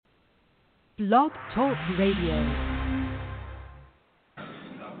Blog Talk Radio.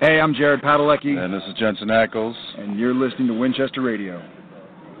 Hey, I'm Jared Padalecki. And this is Jensen Ackles. And you're listening to Winchester Radio.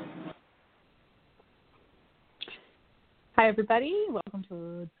 Hi, everybody. Welcome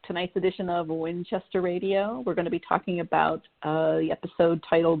to tonight's edition of Winchester Radio. We're going to be talking about the episode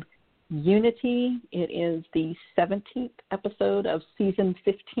titled Unity. It is the 17th episode of Season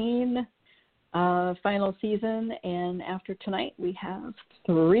 15, final season. And after tonight, we have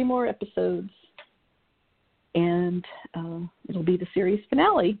 3 more episodes. And it'll be the series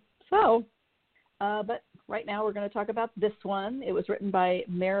finale. So, but right now we're going to talk about this one. It was written by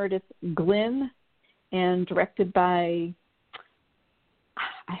Meredith Glynn and directed by,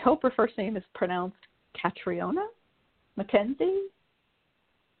 I hope her first name is pronounced Catriona McKenzie.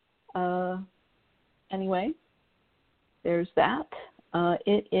 Anyway, there's that.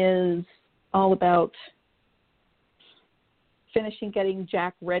 It is all about getting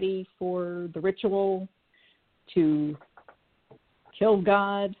Jack ready for the ritual to kill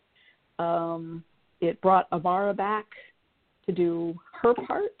God. It brought Amara back to do her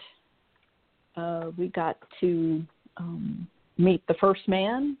part. We got to meet the first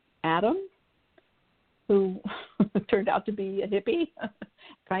man, Adam, who turned out to be a hippie,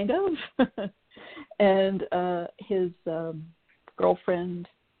 kind of, and his girlfriend,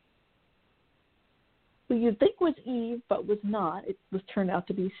 who you'd think was Eve, but was not. It was turned out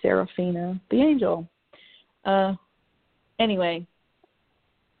to be Seraphina, the angel. Anyway,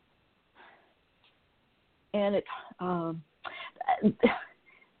 and it the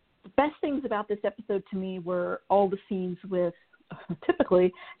best things about this episode to me were all the scenes with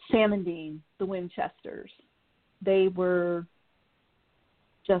typically Sam and Dean, the Winchesters. They were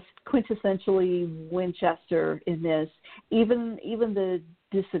just quintessentially Winchester in this, even the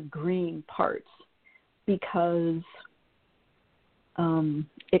disagreeing parts, because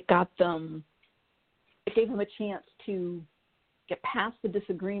it gave them a chance to get past the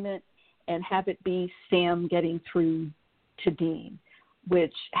disagreement and have it be Sam getting through to Dean,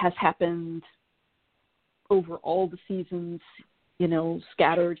 which has happened over all the seasons,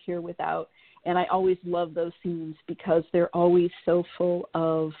 scattered here without. And I always love those scenes because they're always so full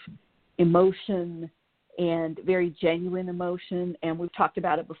of emotion and very genuine emotion. And we've talked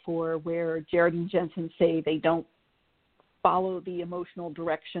about it before where Jared and Jensen say they don't follow the emotional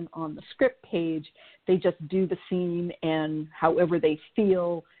direction on the script page. They just do the scene, and however they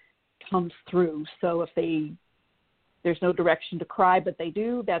feel comes through. So if there's no direction to cry, but they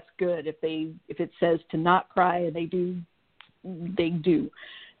do, that's good. If it says to not cry and they do, they do.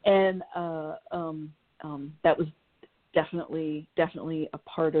 And that was definitely a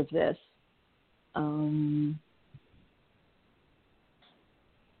part of this.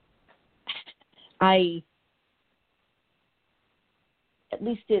 At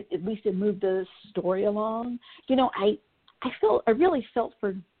least it moved the story along. I really felt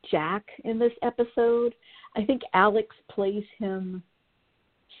for Jack in this episode. I think Alex plays him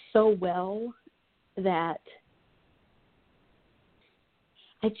so well that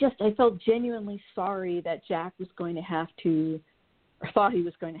I felt genuinely sorry that Jack was going to have to, or thought he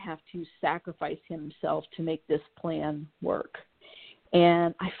was going to have to sacrifice himself to make this plan work.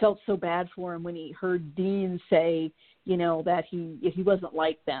 And I felt so bad for him when he heard Dean say, that he wasn't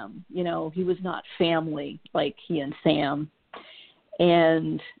like them, he was not family like he and Sam.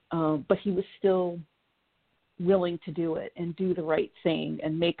 And, but he was still willing to do it and do the right thing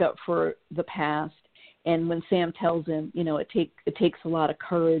and make up for the past. And when Sam tells him, it takes a lot of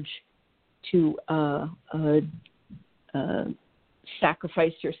courage to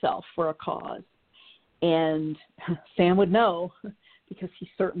sacrifice yourself for a cause. And Sam would know because he's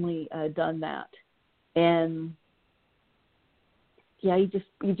certainly done that. And yeah, he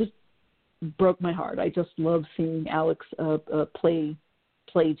just broke my heart. I just love seeing Alex play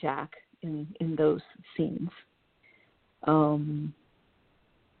Jack in those scenes. I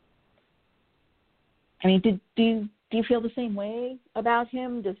mean, do you feel the same way about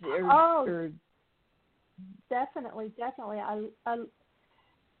him? Definitely.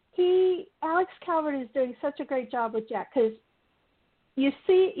 Alex Calvert is doing such a great job with Jack because you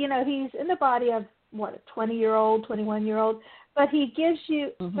see, he's in the body of a 20-year-old, 21-year-old, but he gives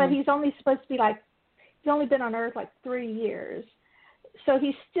you, but he's only supposed to be he's only been on Earth 3 years. So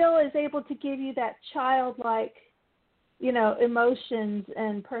he still is able to give you that childlike, emotions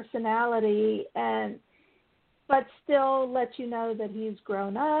and personality, but still let you know that he's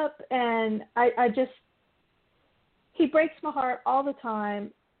grown up. And he breaks my heart all the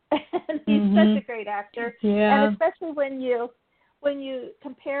time. And he's such a great actor. Yeah. And especially when you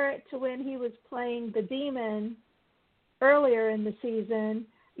compare it to when he was playing the demon earlier in the season,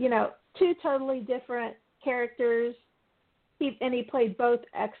 two totally different characters. He played both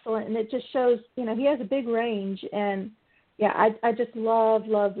excellent, and it just shows, he has a big range. And yeah, I just love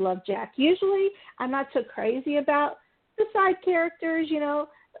Jack. Usually, I'm not so crazy about the side characters,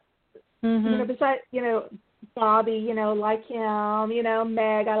 besides, Bobby, like him,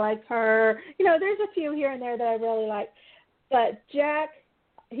 Meg, I like her. There's a few here and there that I really like, but Jack,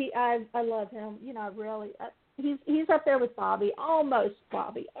 I love him. Really, he's up there with Bobby, almost.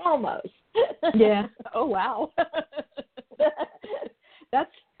 Yeah. Oh wow.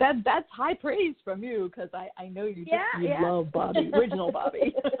 That's high praise from you, because I know you love Bobby, original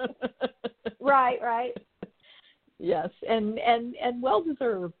Bobby. Right. Yes, and well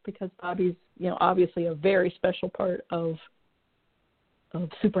deserved, because Bobby's obviously a very special part of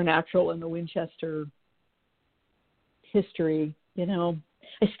Supernatural and the Winchester history. I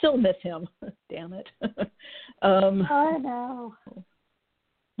still miss him. Damn it. I know.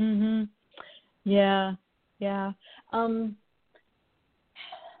 Mhm. Yeah. Yeah,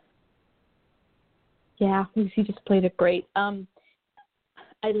 he just played it great.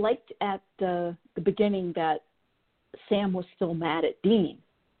 I liked at the beginning that Sam was still mad at Dean,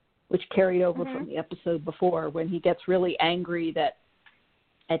 which carried over from the episode before, when he gets really angry at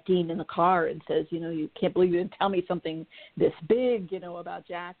Dean in the car and says, you can't believe you didn't tell me something this big, about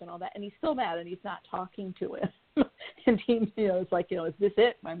Jack and all that. And he's still mad, and he's not talking to him. And Dean, is like, is this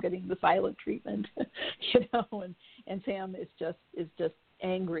it? I'm getting the silent treatment, and Sam is just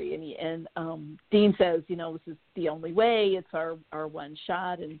angry. And Dean says, this is the only way. It's our one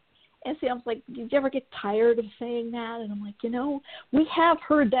shot. And Sam's like, did you ever get tired of saying that? And I'm like, we have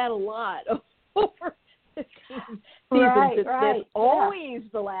heard that a lot over 15 seasons. It's always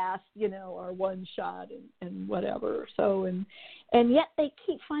the last, our one shot and whatever. So, and yet they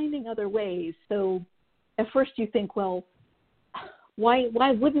keep finding other ways. So at first you think, well, why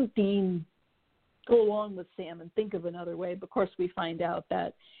wouldn't Dean go along with Sam and think of another way? But of course we find out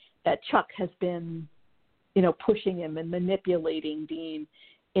that Chuck has been, pushing him and manipulating Dean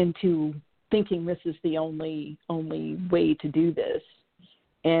into thinking this is the only way to do this.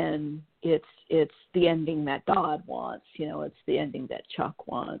 And it's the ending that God wants, it's the ending that Chuck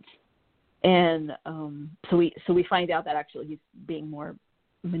wants. And so we find out that actually he's being more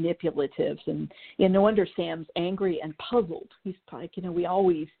manipulative, and no wonder Sam's angry and puzzled. He's like, we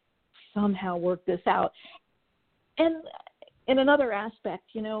always somehow work this out. And in another aspect,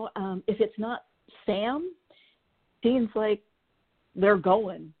 if it's not Sam, Dean's like, they're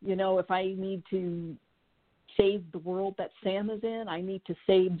going, if I need to save the world that Sam is in, I need to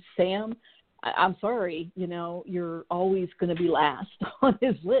save Sam. I'm sorry, you're always going to be last on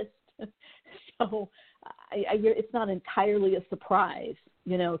his list. So it's not entirely a surprise,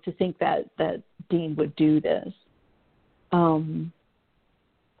 to think that Dean would do this. I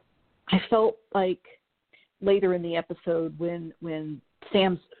felt like later in the episode when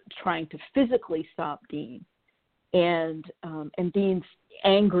Sam's trying to physically stop Dean, and Dean's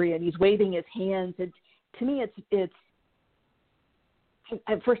angry and he's waving his hands, and to me it's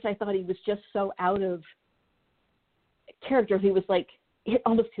at first I thought he was just so out of character. He was like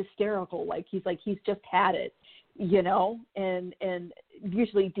almost hysterical, like he's just had it, and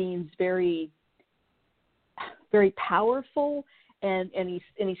usually Dean's very, very powerful and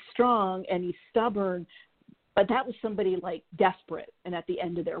he's strong and he's stubborn, but that was somebody like desperate and at the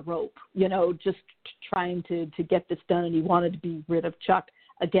end of their rope, just trying to get this done, and he wanted to be rid of Chuck.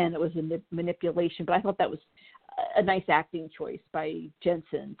 Again, it was a manipulation, but I thought that was a nice acting choice by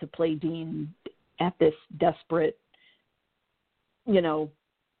Jensen to play Dean at this desperate,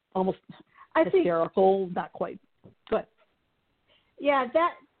 almost hysterical, not quite. Go ahead. Yeah,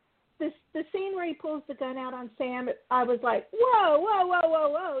 the scene where he pulls the gun out on Sam, I was like, whoa.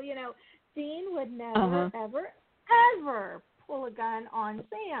 Dean would never, ever pull a gun on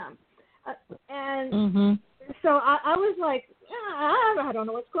Sam. And so I was like, I don't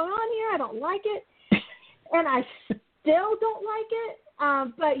know what's going on here. I don't like it. And I still don't like it.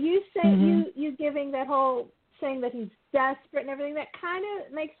 But you say you giving that whole saying that he's desperate and everything, that kind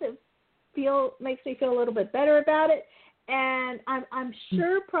of makes me feel a little bit better about it. And I'm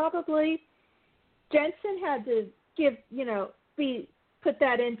sure probably Jensen had to put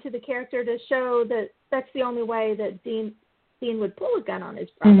that into the character to show that that's the only way that Dean would pull a gun on his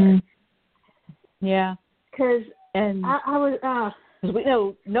brother. Yeah. Because I was we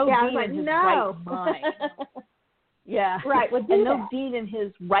know no Dean like, in his no. right mind. Yeah. Right. Would do and that. no Dean in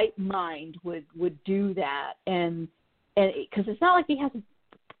his right mind would do that, and because it's not like he hasn't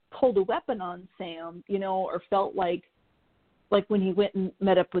pulled a weapon on Sam, or felt like when he went and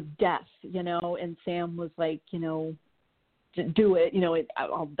met up with Death, and Sam was like, do it.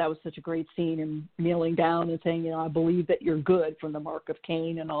 That was such a great scene, him kneeling down and saying, I believe that you're good from the mark of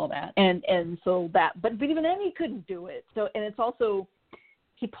Cain and all that. And so that, but even then he couldn't do it. So, and it's also,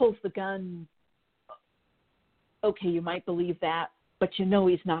 he pulls the gun. Okay, you might believe that, but he's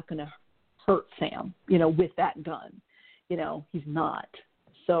not going to hurt Sam, with that gun. He's not.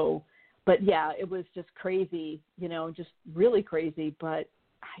 So, but yeah, it was just crazy, just really crazy. But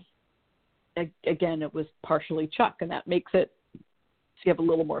again, it was partially Chuck, and that makes it, so you have a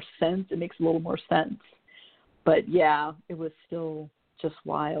little more sense. It makes a little more sense. But yeah, it was still just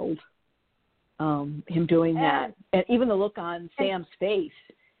wild, him doing that. And even the look on Sam's face.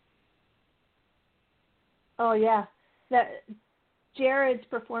 Oh, yeah. Jared's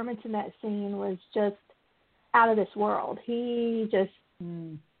performance in that scene was just out of this world. He just,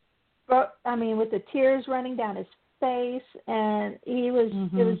 with the tears running down his face, and it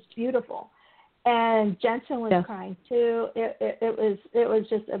was beautiful. And Jensen was crying too. It was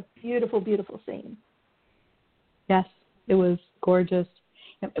just a beautiful, beautiful scene. Yes, it was gorgeous.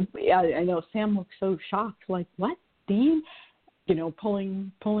 I know Sam looked so shocked, like, what, Dean?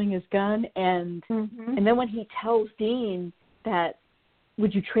 Pulling his gun, and then when he tells Dean that,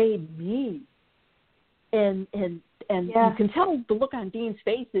 would you trade me? And you can tell the look on Dean's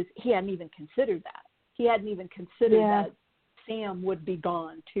face is he hadn't even considered that. He hadn't even considered that Sam would be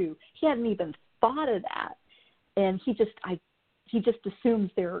gone too. He hadn't even thought of that, and he just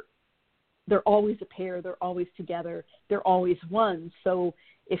assumes they're always a pair, they're always together, they're always one. So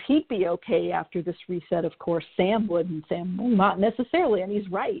if he'd be okay after this reset, of course Sam would, and Sam, well, not necessarily, and he's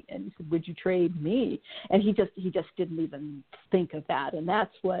right. And he said, would you trade me? And he just didn't even think of that, and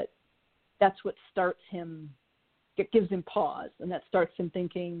that's what starts him. It gives him pause, and that starts him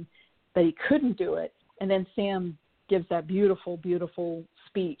thinking that he couldn't do it. And then Sam gives that beautiful, beautiful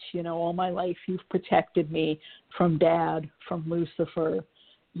speech, all my life you've protected me from Dad, from Lucifer,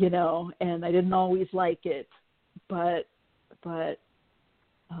 and I didn't always like it, but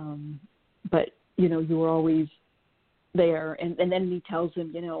you were always there. And then he tells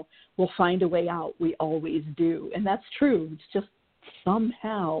him, we'll find a way out. We always do. And that's true. It's just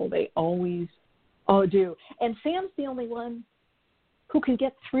somehow they always do. And Sam's the only one who can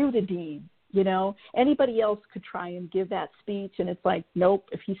get through to Dean. Anybody else could try and give that speech, and it's like, nope,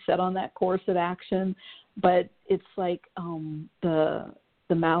 if he's set on that course of action. But it's like the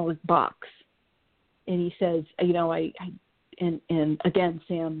Malik box, and he says, and again,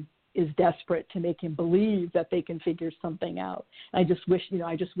 Sam is desperate to make him believe that they can figure something out. I just wish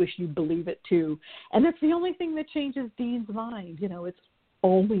you believe it too. And that's the only thing that changes Dean's mind. It's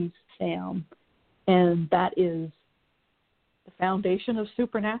always Sam, and that is the foundation of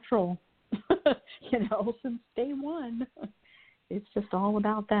Supernatural. Since day one, it's just all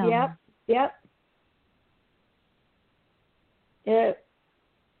about them. Yep. And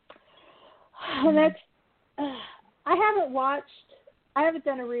that's, I haven't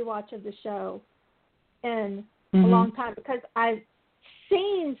done a rewatch of the show in a long time, because I've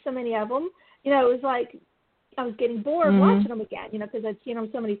seen so many of them. It was like I was getting bored watching them again, because I'd seen them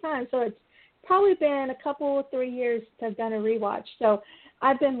so many times. So it's probably been a couple, 3 years since I've done a rewatch. So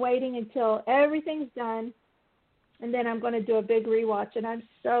I've been waiting until everything's done, and then I'm going to do a big rewatch, and I'm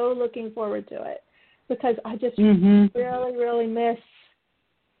so looking forward to it, because I just really, really miss,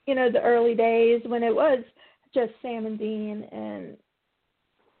 the early days when it was just Sam and Dean. And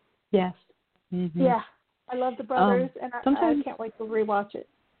yes, yeah, I love the brothers, and I can't wait to rewatch it.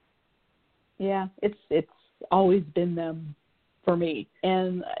 Yeah, it's always been them for me.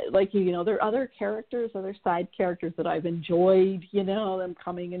 And like there are other side characters that I've enjoyed, them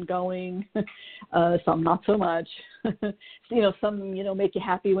coming and going. Some not so much. Some, make you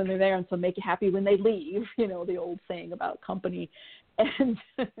happy when they're there, and some make you happy when they leave, the old saying about company. And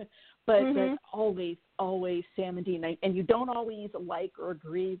but always Sam and Dean. And you don't always like or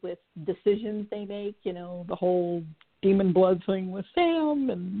agree with decisions they make, the whole Demon Blood thing with Sam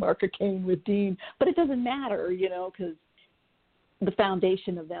and Mark of Cain with Dean. But it doesn't matter, because the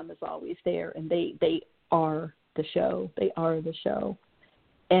foundation of them is always there, and they are the show. They are the show.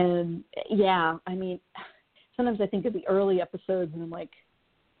 And yeah, sometimes I think of the early episodes, and I'm like,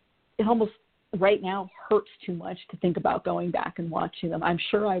 it almost right now hurts too much to think about going back and watching them. I'm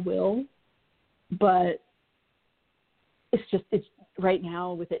sure I will, but it's right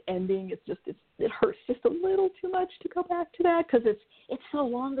now with it ending, it hurts just a little too much to go back to that, because it's so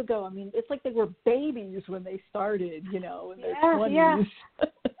long ago. It's like they were babies when they started, in their 20s. Yeah.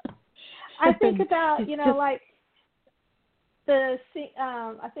 I think about, like the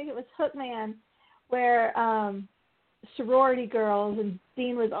I think it was Hookman, where sorority girls, and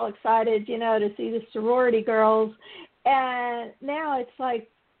Dean was all excited, to see the sorority girls, And now it's like,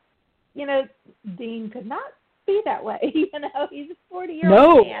 Dean could not be that way. He's a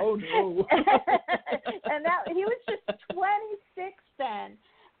 40-year-old man. Oh no. And that he was just 26 then.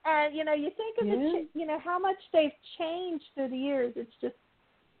 And you think of how much they've changed through the years. It's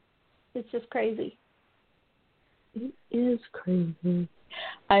just crazy. It is crazy.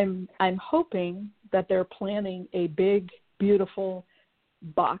 I'm hoping that they're planning a big, beautiful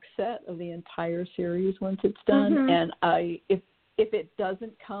box set of the entire series once it's done. Mm-hmm. And if it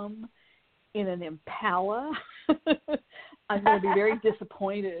doesn't come in an Impala, I'm going to be very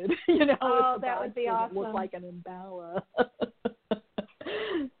disappointed. Oh, that would be awesome. Look like an Impala.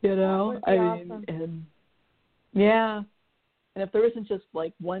 Awesome. And yeah. And if there isn't just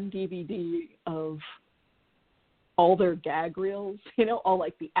like one DVD of all their gag reels, all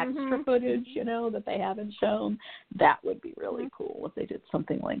like the extra footage, that they haven't shown, that would be really cool if they did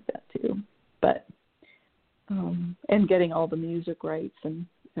something like that too. But and getting all the music rights and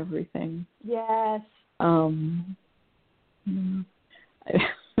everything. Yes.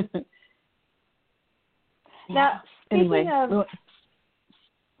 Now,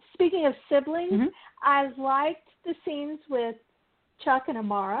 speaking of siblings, I liked the scenes with Chuck and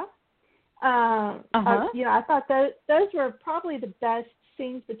Amara. I thought those were probably the best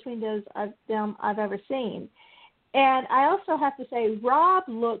scenes between them I've ever seen. And I also have to say, Rob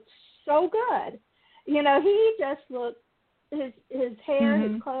looked so good. He just looked, his hair,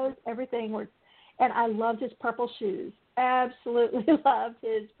 his clothes, everything were, and I loved his purple shoes. Absolutely loved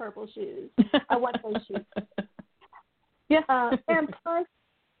his purple shoes. I want those shoes. Yeah. And plus,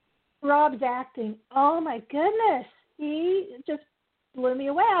 Rob's acting, oh my goodness, he just blew me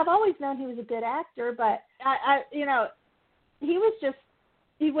away. I've always known he was a good actor, but he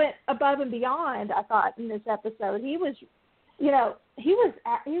went above and beyond. I thought in this episode, he was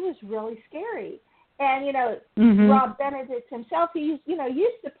really scary. And Rob Benedict himself, he's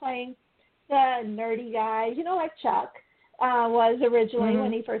used to playing the nerdy guys, like Chuck was originally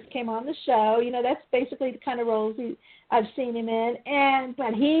when he first came on the show. That's basically the kind of roles I've seen him in.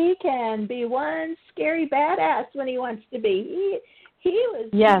 But he can be one scary badass when he wants to be. He was,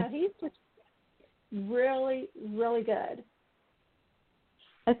 he's just really, really good.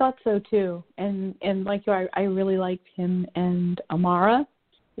 I thought so too, and like you, I really liked him and Amara.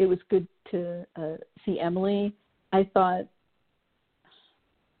 It was good to see Emily. I thought,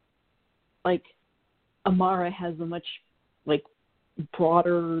 like, Amara has a much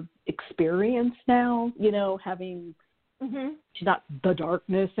broader experience now. Having she's not the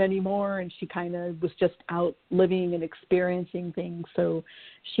darkness anymore, and she kind of was just out living and experiencing things. So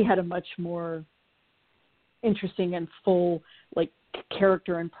she had a much more interesting and full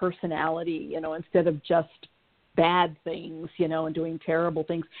character and personality, instead of just bad things, and doing terrible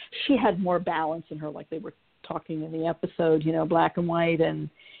things. She had more balance in her, like they were talking in the episode, black and white, and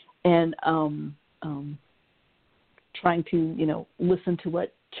trying to, listen to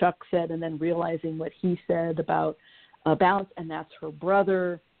what Chuck said and then realizing what he said about balance, and that's her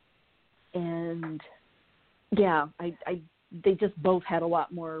brother. And yeah, they just both had a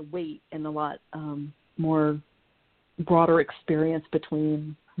lot more weight and a lot more broader experience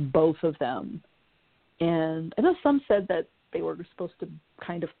between both of them. And I know some said that they were supposed to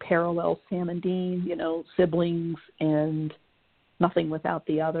kind of parallel Sam and Dean, siblings and nothing without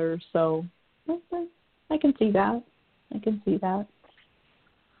the other. So I can see that.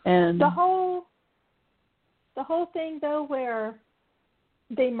 And the whole thing, though, where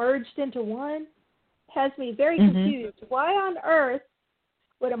they merged into one has me very confused. Why on earth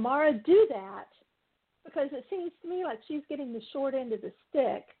would Amara do that? Because it seems to me like she's getting the short end of the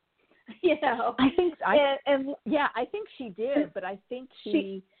stick. I think she did, but I think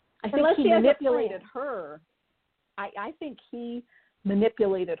he manipulated her. I think he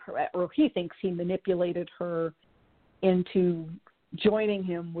manipulated her, or he thinks he manipulated her into joining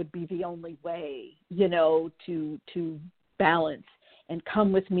him would be the only way, to balance and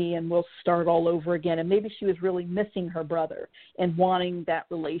come with me and we'll start all over again. And maybe she was really missing her brother and wanting that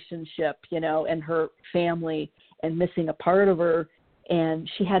relationship, and her family, and missing a part of her. And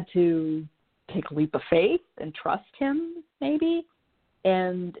she had to take a leap of faith and trust him, maybe,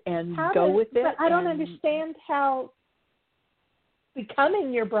 and go with it. But I don't understand how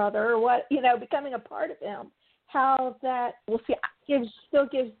becoming your brother, or becoming a part of him, how that still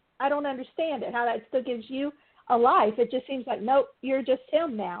gives. I don't understand it. How that still gives you a life. It just seems like, nope, you're just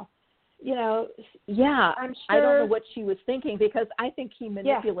him now. Yeah, I'm sure. I don't know what she was thinking, because I think he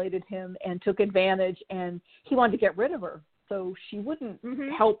manipulated him and took advantage, and he wanted to get rid of her so she wouldn't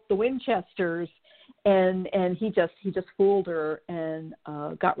help the Winchesters. And he just fooled her and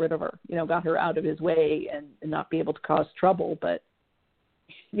got rid of her, got her out of his way and not be able to cause trouble. But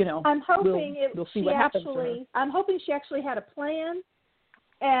I'm hoping we'll see what happens to her. I'm hoping she actually had a plan,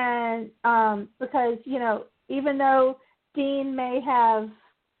 and because even though Dean may have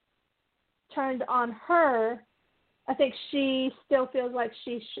turned on her, I think she still feels like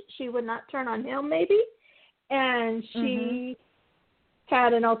she would not turn on him, maybe, and she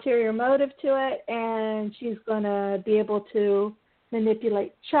had an ulterior motive to it, and she's going to be able to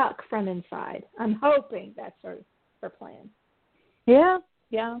manipulate Chuck from inside. I'm hoping that's her plan. Yeah.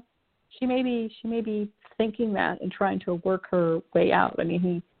 She may be thinking that and trying to work her way out. I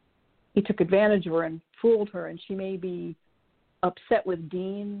mean, he took advantage of her and fooled her, and she may be upset with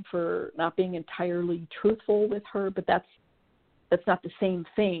Dean for not being entirely truthful with her, but that's not the same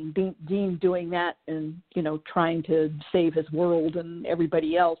thing. Dean doing that and, trying to save his world and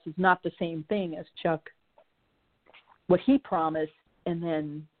everybody else is not the same thing as Chuck, what he promised, and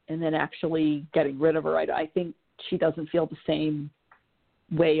then actually getting rid of her. I think she doesn't feel the same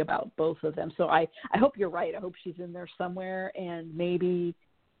way about both of them. So I hope you're right. I hope she's in there somewhere, and maybe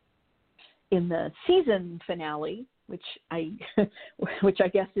in the season finale, which I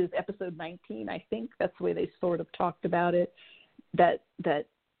guess is episode 19, I think that's the way they sort of talked about it, that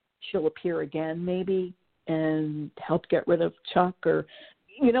she'll appear again maybe and help get rid of Chuck, or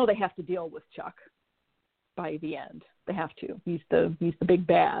they have to deal with Chuck by the end. They have to. He's the big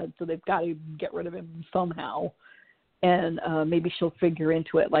bad, so they've got to get rid of him somehow. And maybe she'll figure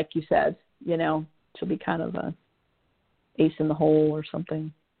into it, like you said. She'll be kind of a ace in the hole or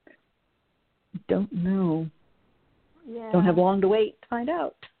something. Don't know. Yeah. Don't have long to wait to find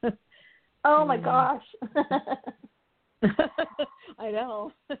out. Oh my gosh. I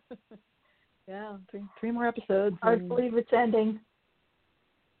know. Yeah, three more episodes. Hard to believe it's ending.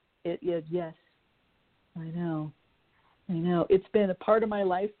 Yes. I know. It's been a part of my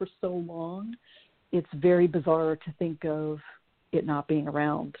life for so long. It's very bizarre to think of it not being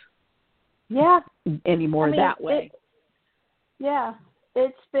around. Yeah. Anymore that way.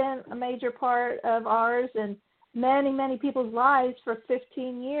 It's been a major part of ours and many, many people's lives for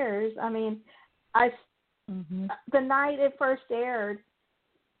 15 years. I mean, the night it first aired,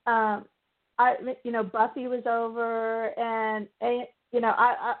 Buffy was over, and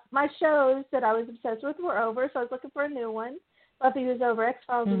my shows that I was obsessed with were over, so I was looking for a new one. Buffy was over,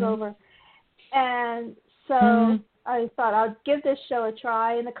 X-Files was over, and so I thought I'd give this show a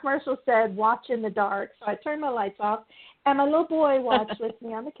try. And the commercial said "Watch in the dark," so I turned my lights off, and my little boy watched with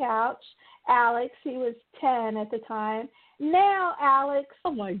me on the couch. Alex, he was 10 at the time. Now Alex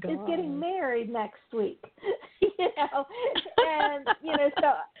is getting married next week, and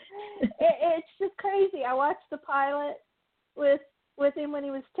so it's just crazy. I watched the pilot with him when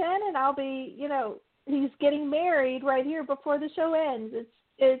he was 10, and I'll be, he's getting married right here before the show ends.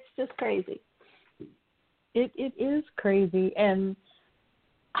 It's just crazy. It is crazy, and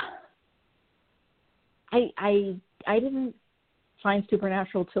I didn't find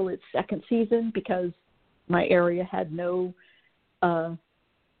Supernatural till its second season because my area had no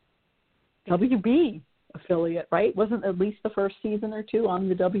WB affiliate, right? Wasn't at least the first season or two on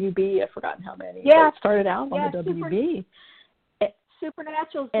the WB? I've forgotten how many. Yeah. It started out on the WB.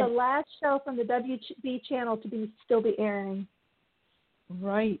 Supernatural's the last show from the WB channel to still be airing.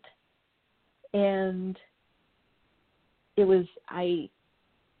 Right. And it was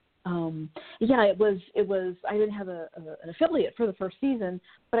it was I didn't have an affiliate for the first season,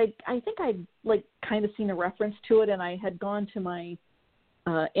 but I think I'd kind of seen a reference to it, and I had gone to my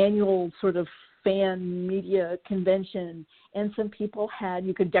annual sort of fan media convention, and some people had,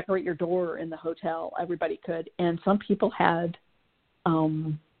 you could decorate your door in the hotel, everybody could, and some people had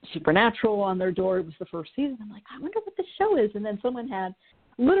Supernatural on their door. It was the first season. I'm like, I wonder what this show is. And then someone had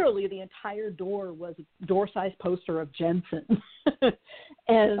literally the entire door was a door-sized poster of Jensen.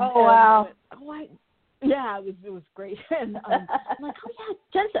 And wow. It was great. And I'm like, oh yeah,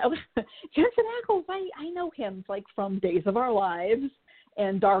 Jensen Ackles. I know him from Days of Our Lives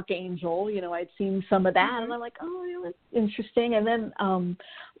and Dark Angel. I'd seen some of that, and I'm like, oh, that's interesting. And then,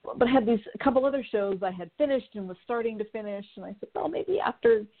 but I had a couple other shows I had finished and was starting to finish, and I said, well, maybe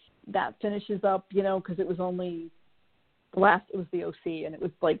after that finishes up, because it was only it was the OC, and it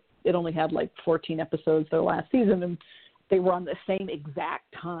was it only had 14 episodes their last season, and they were on the same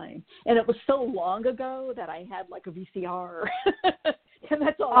exact time. And it was so long ago that I had a VCR. And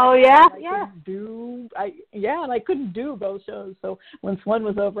that's all. Oh, yeah. Yeah. I couldn't do both shows. So once one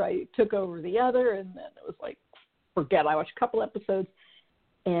was over, I took over the other, and then it was forget. I watched a couple episodes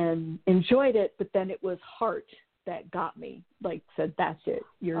and enjoyed it, but then it was Heart that got me. Like said, that's it.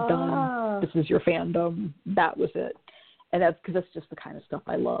 You're done. This is your fandom. That was it. And that's because that's just the kind of stuff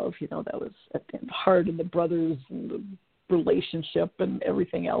I love. You know, that was at the heart and the brothers and the relationship and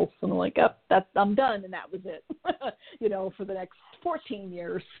everything else. And I'm like, I'm done. And that was it, you know, for the next 14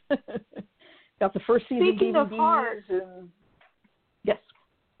 years. Got the first season Speaking DVDs of Heart. Yes.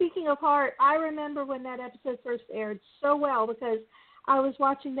 Speaking of Heart, I remember when that episode first aired so well because I was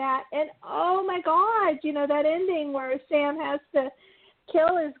watching that and oh my God, you know, that ending where Sam has to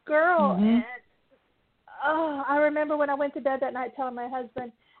kill his girl. And I remember when I went to bed that night telling my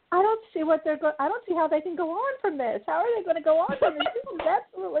husband, I don't see how they can go on from this. How are they going to go on from this? This is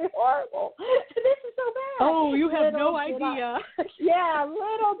absolutely horrible. This is so bad. Oh, you have no idea.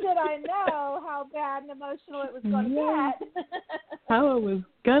 Little did I know how bad and emotional it was going to get. How it was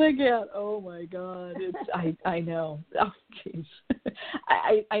going to get. Oh, my God. I know. Oh, jeez.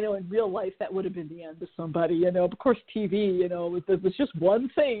 I know in real life that would have been the end of somebody, you know. Of course, TV, you know, it was just one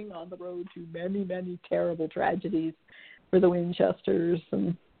thing on the road to many, many terrible tragedies for the Winchesters.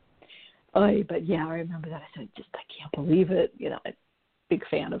 But yeah, I remember that. I said, I can't believe it. You know, I'm a big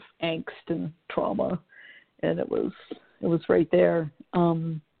fan of angst and trauma, and it was right there.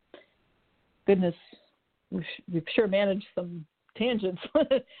 Goodness, we've sure managed some tangents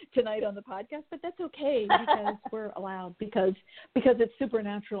tonight on the podcast, but that's okay because we're allowed because it's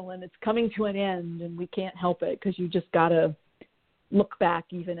supernatural and it's coming to an end, and we can't help it because you just gotta look back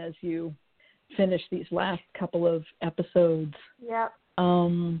even as you finish these last couple of episodes. Yep.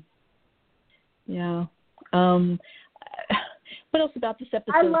 Yeah. What else about this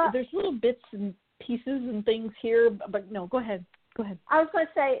episode? There's little bits and pieces and things here, but no, go ahead. I was going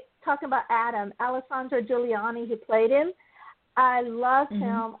to say, talking about Adam, Alessandro Giuliani, who played him, I loved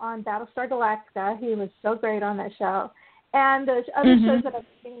him on Battlestar Galactica. He was so great on that show. And there's other shows that I've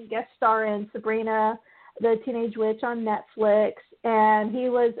seen guest star in, Sabrina, the Teenage Witch on Netflix, and he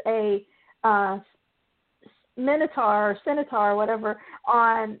was a Centaur, whatever,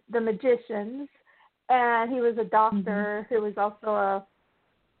 on The Magicians, and he was a doctor who was also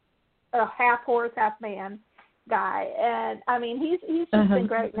a half horse, half man guy. And I mean, he's just been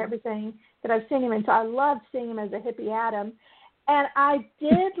great in everything that I've seen him in. So I loved seeing him as a hippie Adam. And I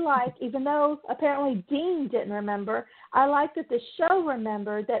did like, even though apparently Dean didn't remember, I liked that the show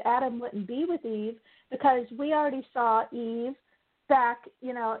remembered that Adam wouldn't be with Eve because we already saw Eve back,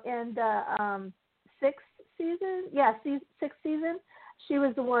 you know, in the sixth season. She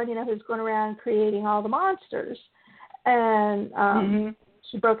was the one, you know, who's going around creating all the monsters. And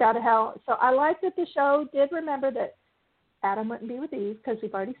she broke out of hell. So I like that the show did remember that Adam wouldn't be with Eve because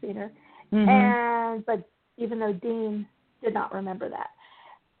we've already seen her. But even though Dean did not remember that.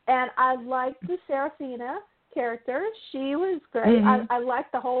 And I liked the Serafina character. She was great. I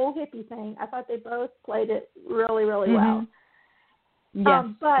liked the whole hippie thing. I thought they both played it really, really well. Yes,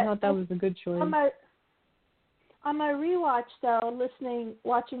 but I thought that was a good choice. On my rewatch, though,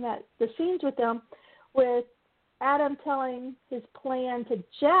 watching the scenes with them, with Adam telling his plan to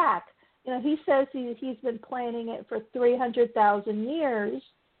Jack, you know, he says he's been planning it for 300,000 years.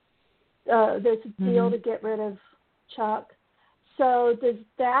 There's a deal to get rid of Chuck. So does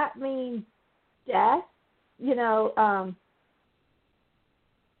that mean death? You know,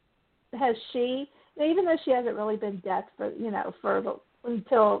 has she, even though she hasn't really been death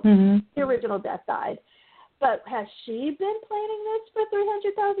until the original death died, but has she been planning this for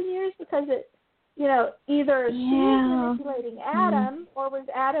 300,000 years? Because it, you know, either she's manipulating Adam or was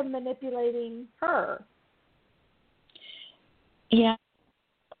Adam manipulating her? Yeah.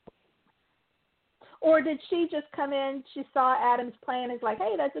 Or did she just come in, she saw Adam's plan, is like,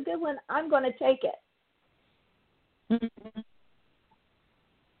 hey, that's a good one, I'm going to take it.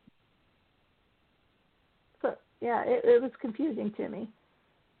 So, yeah, it was confusing to me.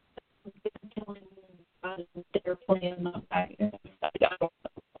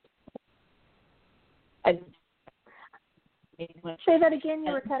 Say that again,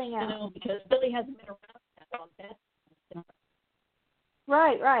 you were cutting out. You know, because Billy hasn't been around.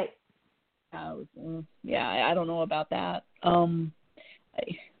 Right. Yeah, I don't know about that. I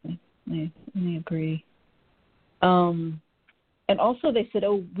agree. And also they said,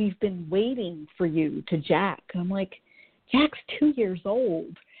 oh, we've been waiting for you to Jack. And I'm like, Jack's 2 years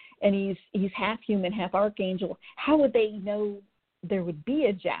old, and he's half human, half archangel. How would they know there would be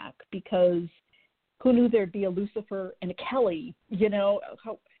a Jack? Because who knew there'd be a Lucifer and a Kelly? You know,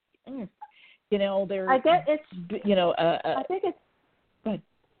 they're. I get it's. You know, I think it's. Go ahead.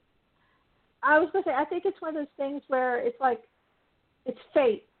 I was going to say, I think it's one of those things where it's like, it's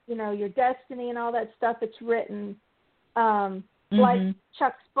fate, you know, your destiny and all that stuff. It's written, like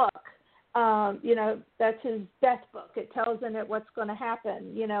Chuck's book. That's his death book. It tells in it what's going to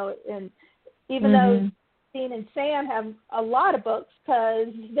happen, and even though Dean and Sam have a lot of books because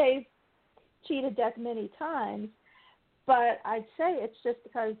they've cheated death many times, but I'd say it's just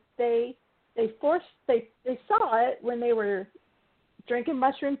because they saw it when they were drinking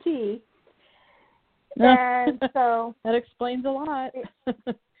mushroom tea, and so that explains a lot.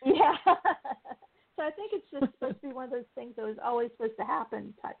 Yeah. So I think it's just supposed to be one of those things that was always supposed to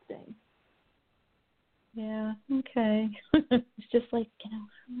happen type thing. Yeah, okay. It's just like,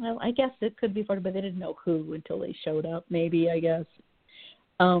 well, I guess it could be part of it, but they didn't know who until they showed up, maybe, I guess.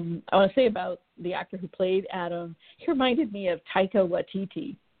 I want to say about the actor who played Adam, he reminded me of Taika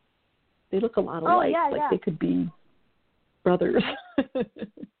Waititi. They look a lot alike, they could be brothers,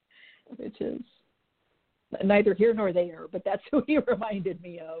 which is neither here nor there, but that's who he reminded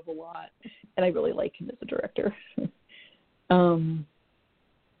me of a lot, and I really like him as a director.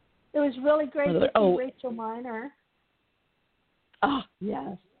 It was really great to see Rachel Miner. Oh,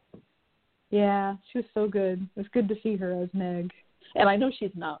 yes. Yeah, she was so good. It was good to see her as Meg. And I know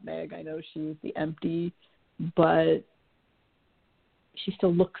she's not Meg. I know she's the empty, but she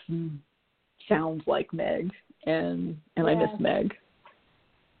still looks and sounds like Meg, and I miss Meg.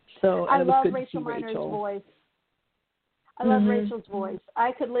 So I love good Rachel to see Miner's Rachel. Voice. I love Rachel's voice.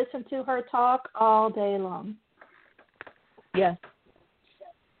 I could listen to her talk all day long. Yes.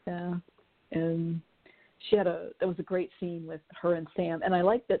 Yeah, and that was a great scene with her and Sam, and I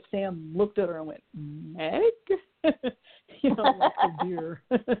like that Sam looked at her and went, Meg? Like, oh dear.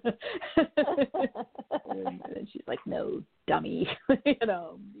 And she's like, no, dummy.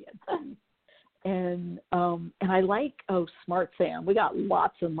 And I like Smart Sam. We got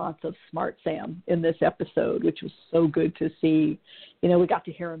lots and lots of Smart Sam in this episode, which was so good to see. We got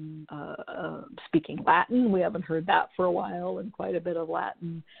to hear him speaking Latin. We haven't heard that for a while, and quite a bit of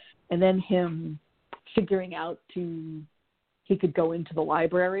Latin. And then him figuring out he could go into the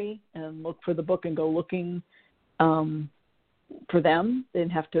library and look for the book and go looking for them. They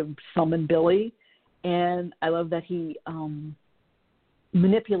didn't have to summon Billy. And I love that he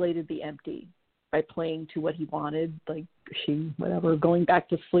manipulated the empty by playing to what he wanted, like going back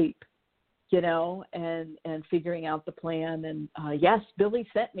to sleep, and figuring out the plan. And yes, Billy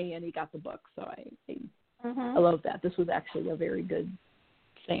sent me, and he got the book. So I love that. This was actually a very good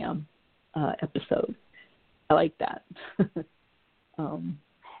Sam episode. I like that.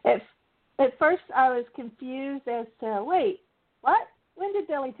 At first, I was confused as to what? When did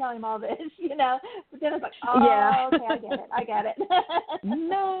Billy tell him all this? But then I was like, okay, I get it.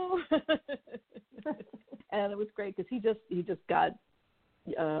 No. And it was great because he just got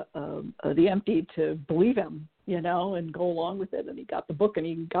the empty to believe him, and go along with it, and he got the book and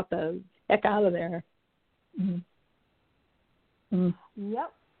he got the heck out of there. Mm-hmm.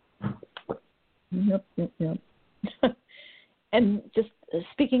 Yep. Yep. And just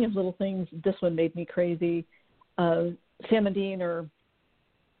speaking of little things, this one made me crazy. Sam and Dean are,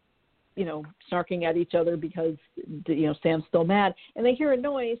 snarking at each other because, Sam's still mad. And they hear a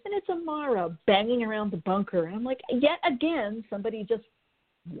noise, and it's Amara banging around the bunker. And I'm like, yet again, somebody just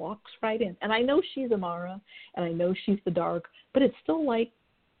walks right in. And I know she's Amara, and I know she's the dark, but it's still like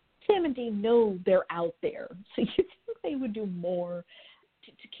Sam and Dean know they're out there. So you think they would do more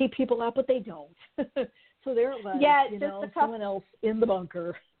to keep people out, but they don't. So they're like, someone else in the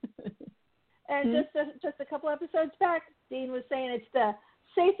bunker. And just a couple episodes back, Dean was saying it's the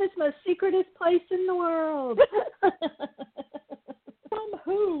safest, most secretive place in the world. From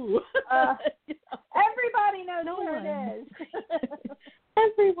who? Everybody knows where it is.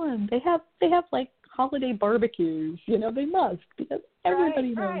 Everyone. They have like holiday barbecues. They must, because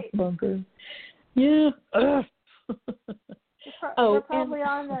everybody knows the bunker. Yeah. We're probably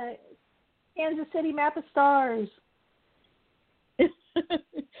on the Kansas City map of stars. Yes.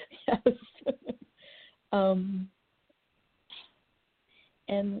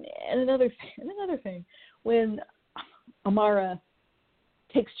 And another thing, when Amara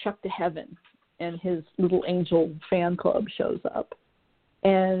takes Chuck to heaven and his little angel fan club shows up,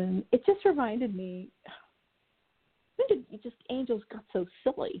 and it just reminded me, when did angels got so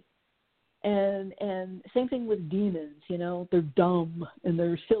silly? And same thing with demons, they're dumb and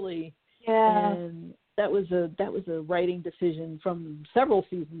they're silly. Yeah. And that was a writing decision from several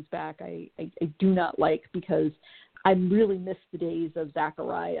seasons back. I do not like, because I really miss the days of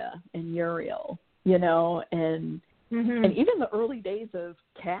Zachariah and Uriel, and even the early days of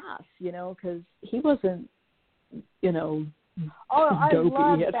Cass, because he wasn't, dopey I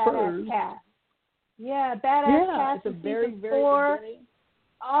love at badass first. Cass. Yeah, badass Cass. It's a very, very 4. beginning.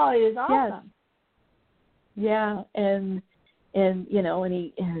 Oh, it was awesome. Yes. Yeah, and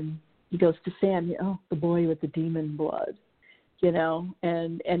he goes to Sam, the boy with the demon blood, and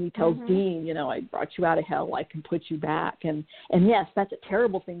he tells Dean, I brought you out of hell, I can put you back. And yes, that's a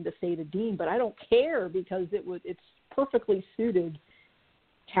terrible thing to say to Dean, but I don't care because it's perfectly suited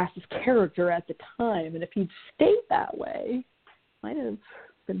Cass's character at the time. And if he'd stayed that way, it might have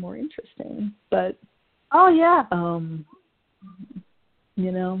been more interesting. But oh yeah,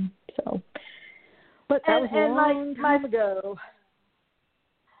 so. But that was a long time ago.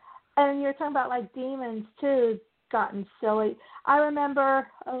 And you're talking about like demons too, gotten silly. I remember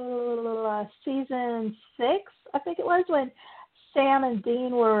season 6, I think it was, when Sam and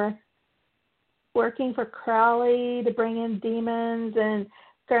Dean were working for Crowley to bring in demons, and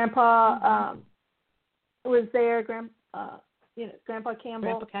Grandpa was there. Grandpa Campbell.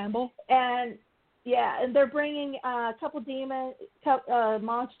 Grandpa Campbell. And yeah, and they're bringing a couple demon,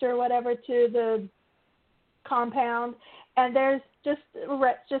 monster, or whatever, to the compound, and there's just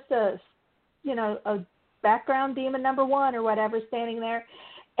a background demon number 1 or whatever standing there,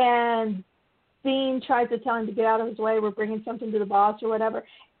 and Dean tries to tell him to get out of his way, we're bringing something to the boss or whatever,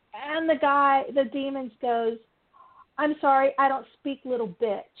 and the demon goes, I'm sorry, I don't speak, little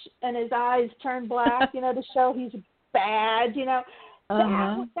bitch, and his eyes turn black, to show he's bad, that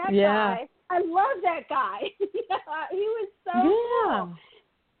guy, I love that guy. He was so cool.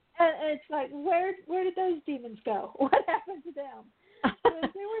 And it's like, where did those demons go? What happened to them? They were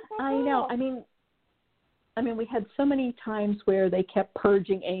so cool. I know. I mean, we had so many times where they kept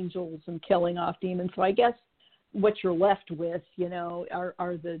purging angels and killing off demons. So I guess what you're left with,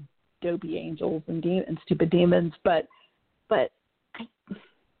 are the dopey angels and stupid demons. But I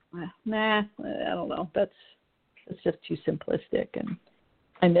don't know. It's just too simplistic, and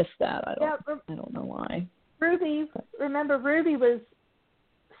I miss that. I don't know why. Ruby was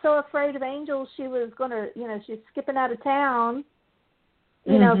so afraid of angels, she was going to, she's skipping out of town,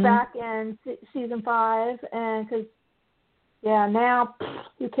 back in season 5. And because, now,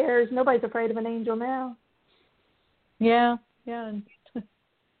 who cares? Nobody's afraid of an angel now. Yeah. Yep.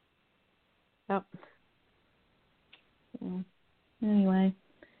 Anyway,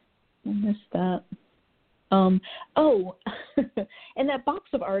 I missed that. And that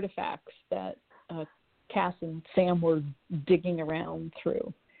box of artifacts that Cass and Sam were digging around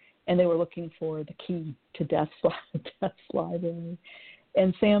through, and they were looking for the key to Death's library.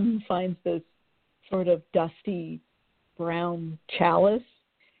 And Sam finds this sort of dusty brown chalice,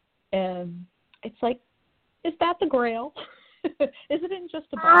 and it's like, is that the Grail? Is it in just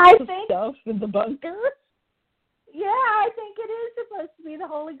a box of stuff in the bunker? Yeah, I think it is supposed to be the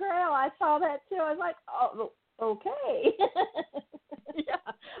Holy Grail. I saw that too. I was like, oh, okay.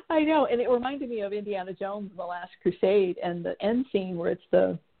 Yeah, I know. And it reminded me of Indiana Jones and the Last Crusade, and the end scene where it's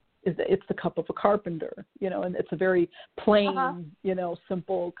the cup of a carpenter, and it's a very plain,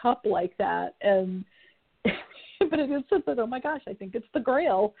 simple cup like that. And but it is something, oh my gosh, I think it's the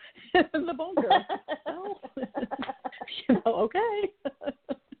Grail in the bunker. Well, okay.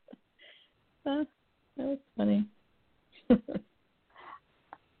 That's funny.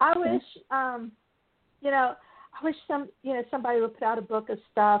 I wish, somebody would put out a book of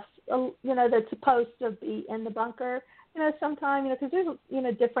stuff, that's supposed to be in the bunker, sometime, because there's,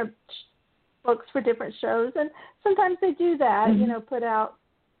 different books for different shows, and sometimes they do that, put out.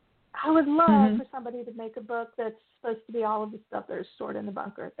 I would love for somebody to make a book that's supposed to be all of the stuff that are stored in the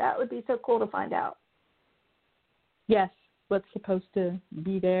bunker. That would be so cool to find out. Yes, what's supposed to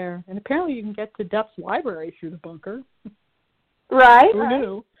be there. And apparently you can get to Death's library through the bunker. Right. Who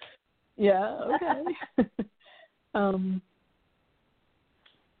knew? Yeah, okay.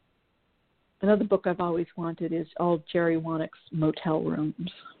 Another book I've always wanted is all Jerry Wanick's Motel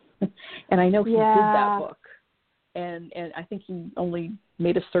Rooms. And I know he did that book. And I think he only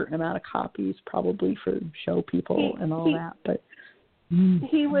made a certain amount of copies, probably for show people and all that. But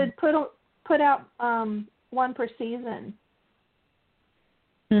he would put out one per season.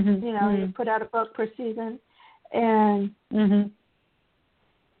 He would put out a book per season, and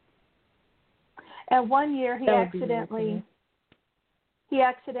and one year he accidentally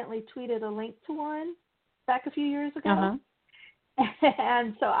tweeted a link to one back a few years ago,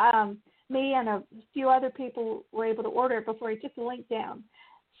 and so me and a few other people were able to order it before he took the link down.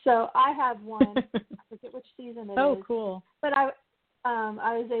 So I have one. I forget which season it is. Oh, cool! But I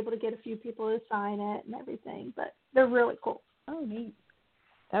was able to get a few people to sign it and everything. But they're really cool. Oh, neat.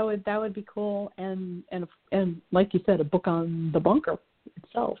 That would be cool, and like you said, a book on the bunker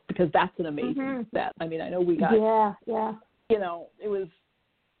itself, because that's an amazing set. I mean, I know we got it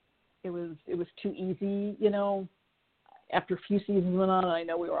was too easy, after a few seasons went on, I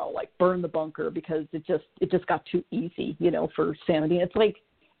know we were all like, burn the bunker, because it just got too easy, for Sam and Dean. It's like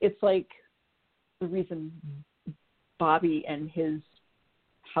it's like the reason Bobby and his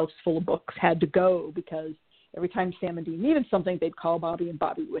house full of books had to go, because every time Sam and Dean needed something, they'd call Bobby, and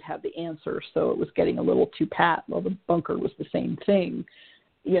Bobby would have the answer. So it was getting a little too pat. Well, the bunker was the same thing.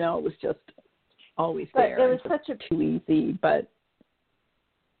 You know, it was just always but there. It was too easy, but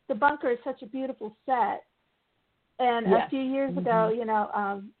the bunker is such a beautiful set. And yes. a few years ago, you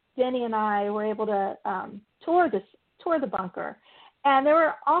know, Denny and I were able to tour the bunker, and there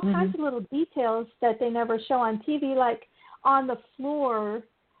were all kinds of little details that they never show on TV. Like on the floor,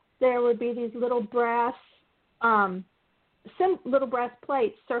 there would be these little brass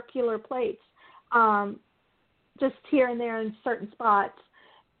plates, circular plates, just here and there in certain spots,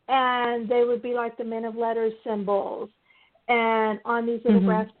 and they would be like the Men of Letters symbols, and on these little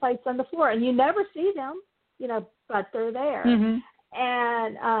brass plates on the floor, and you never see them, you know, but they're there.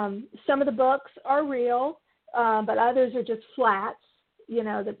 And some of the books are real, but others are just flats, you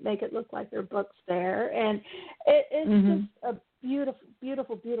know, that make it look like there are books there. And it's just a beautiful,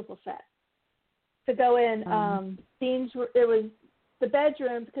 beautiful, beautiful set to go in. It was the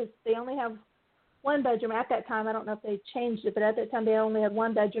bedrooms, because they only have one bedroom at that time. I don't know if they changed it, but at that time they only had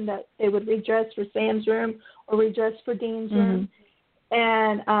one bedroom that they would redress for Sam's room or redress for Dean's room.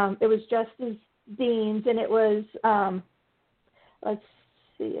 And it was just as Dean's, and it was, let's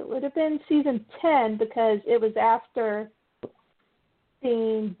see, it would have been season 10, because it was after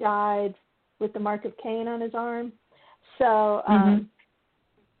Dean died with the mark of Cain on his arm. So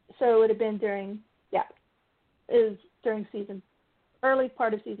so it would have been during early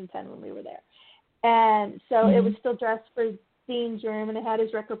part of season 10 when we were there. And so it was still dressed for Dean's room, and it had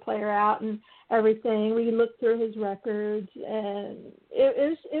his record player out and everything. We looked through his records, and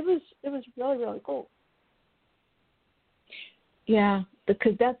it was really, really cool. Yeah,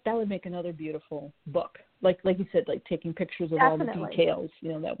 because that would make another beautiful book. Like you said, like taking pictures of all the details,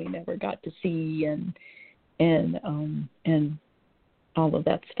 you know, that we never got to see, and all of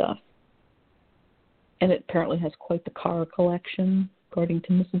that stuff. And it apparently has quite the car collection, according to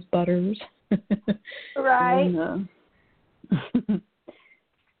Mrs. Butters. Right. And,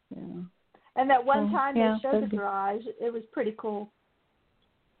 And that one time they showed the garage, it was pretty cool.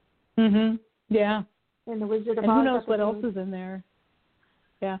 Yeah. In the Wizard of Oz. And who knows what else is in there?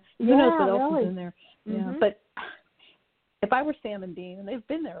 Yeah. Who knows what else is in there? Yeah. But if I were Sam and Dean, and they've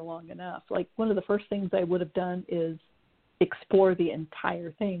been there long enough, like one of the first things I would have done is explore the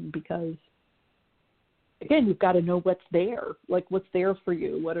entire thing, because again, you've got to know what's there, like what's there for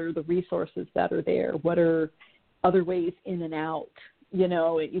you. What are the resources that are there? What are other ways in and out? You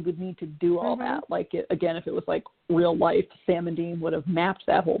know, you would need to do all that. Like, again, if it was like real life, Sam and Dean would have mapped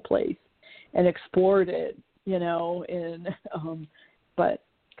that whole place and explored it, you know, but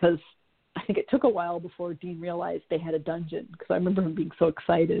because I think it took a while before Dean realized they had a dungeon, because I remember him being so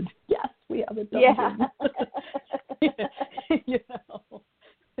excited. Yes, we have a dungeon. Yeah. You know,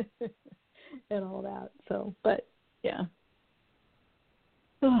 and all that. So, but yeah.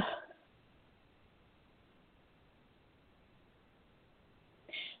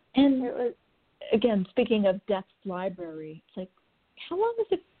 And again, speaking of Death's Library, it's like, how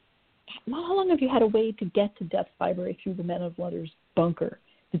long have you had a way to get to Death's Library through the Men of Letters bunker?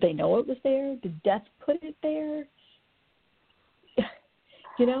 Did they know it was there? Did Death put it there?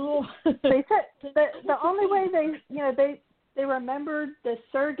 You know, they said the only way they remembered the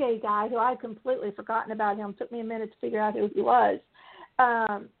Sergei guy, who I had completely forgotten about him. It took me a minute to figure out who he was.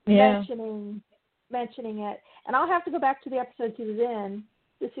 Mentioning it, and I'll have to go back to the episode he was in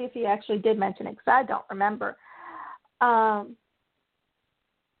to see if he actually did mention it, because I don't remember.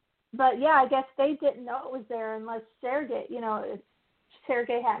 But yeah, I guess they didn't know it was there unless Sergei, you know, if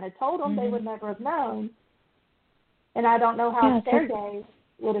Sergei hadn't have told them, they would never have known. And I don't know how Sergei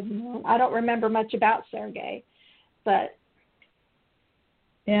would have known. I don't remember much about Sergei, but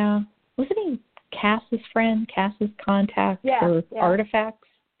yeah, wasn't he Cass's friend, Cass's contact for artifacts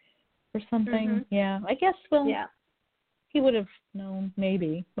or something? Yeah, I guess. Well, he would have known,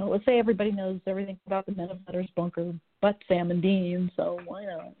 maybe. Well, let's say everybody knows everything about the Men of Letters bunker but Sam and Dean, so why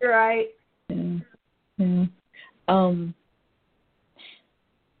not? Right. Yeah.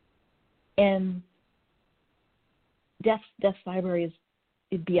 And Death's Library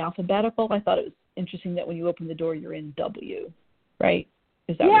it'd be alphabetical. I thought it was interesting that when you open the door, you're in W, right?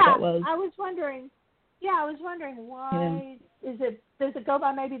 Is that what that was? I was wondering. Yeah, I was wondering why does it go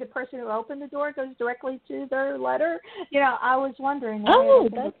by maybe the person who opened the door goes directly to their letter? You know, I was wondering.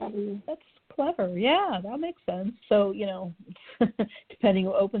 That's clever. Yeah, that makes sense. So, you know, depending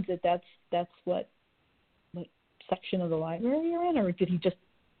who opens it, that's what section of the library you're in, or did he just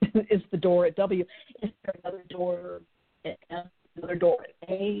is the door at W? Is there another door at M another door at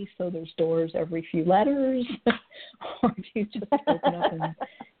A, so there's doors every few letters, or do you just open up and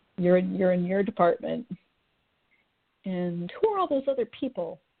you're in your department? And who are all those other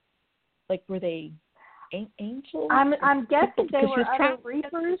people? Like, were they angels? I'm guessing they were other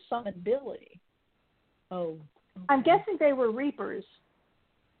reapers. Summon Billy. Oh. Okay. I'm guessing they were reapers.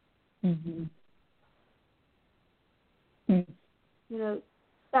 Mm-hmm. You know,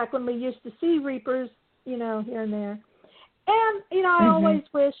 back when we used to see reapers, you know, here and there. And, you know, I always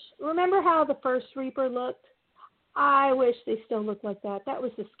wish, remember how the first reaper looked? I wish they still looked like that. That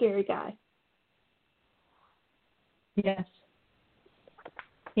was the scary guy. Yes.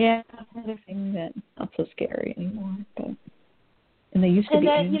 Yeah, another thing that's not so scary anymore. But, and they used to be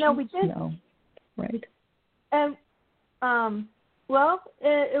angels. You know, we did. No. Right. And, well,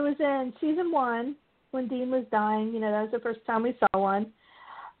 it was in season 1 when Dean was dying. You know, that was the first time we saw one.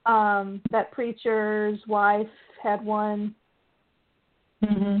 That preacher's wife had one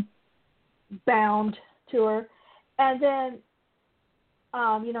bound to her. And then,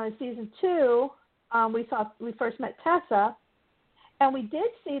 you know, in season 2, we first met Tessa, and we did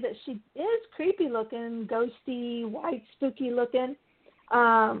see that she is creepy looking, ghosty, white, spooky looking,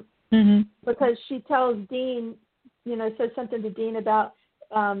 because she tells Dean, you know, says something to Dean about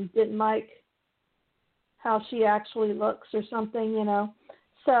didn't like how she actually looks or something, you know.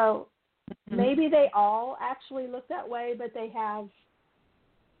 So maybe they all actually look that way, but they have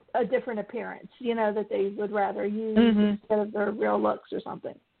a different appearance, you know, that they would rather use instead of their real looks or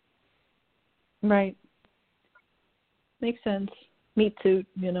something. Right. Makes sense. Meat suit,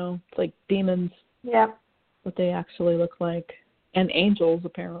 you know, it's like demons. Yeah. What they actually look like. And angels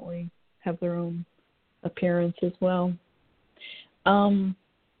apparently have their own appearance as well. I'm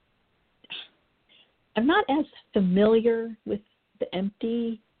not as familiar with the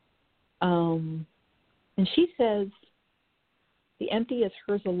empty. And she says the empty is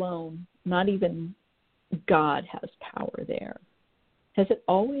hers alone. Not even God has power there. Has it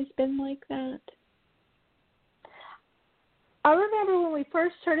always been like that? I remember when we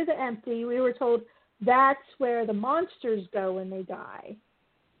first heard of the empty, we were told that's where the monsters go when they die,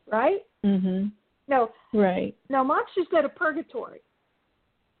 right? No. Right. No, monsters go to purgatory.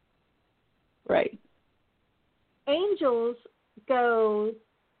 Right. Angels go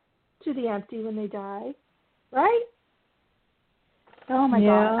to the empty when they die, right? Oh, my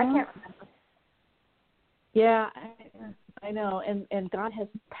God. I can't remember. Yeah, I know. And God has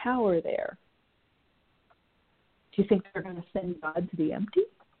power there. Do you think they're going to send God to the empty?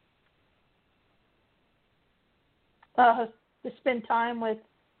 To spend time with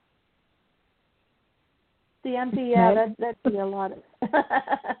the empty, yeah, that'd be a lot of...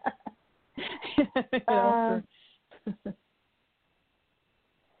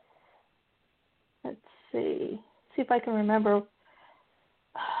 Let's see if I can remember.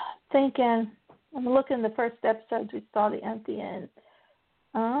 Thinking, I'm looking the first episodes we saw the empty in.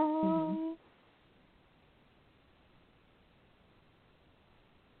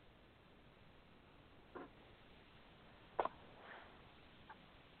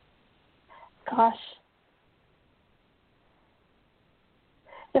 Gosh.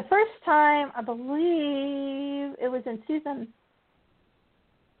 The first time, I believe it was in season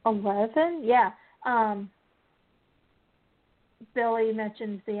 11. Yeah. Billy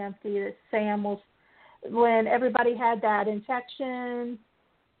mentions the empty, that Sam will, when everybody had that infection,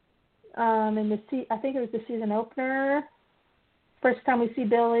 I think it was the season opener. First time we see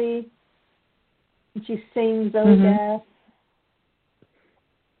Billy, and she sings "Oh Death."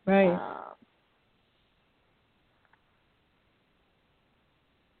 Right.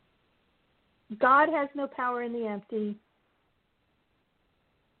 God has no power in the empty.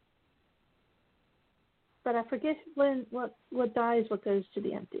 But I forget what dies, what goes to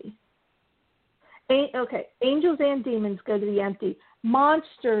the empty. Okay, angels and demons go to the empty.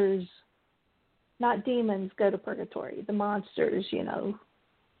 Monsters, not demons, go to purgatory. The monsters, you know.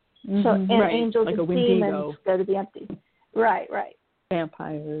 So and right. angels like and demons go to the empty. Right.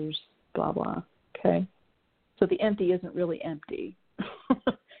 Vampires, blah blah. Okay. So the empty isn't really empty.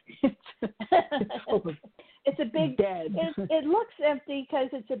 It's a big dead. It looks empty because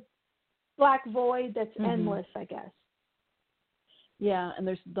it's a black void that's endless, I guess. Yeah, and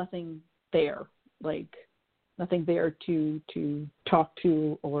there's nothing there, like nothing there to talk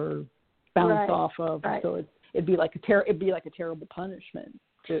to or bounce off of. Right. So it'd be like a terrible punishment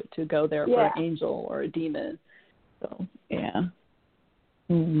to go there for an angel or a demon. So yeah.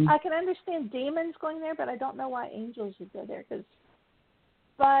 I can understand demons going there, but I don't know why angels would go there.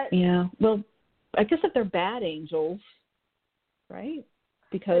 Yeah, well, I guess if they're bad angels, right?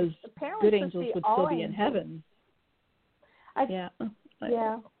 Because good angels would still be in heaven. Yeah.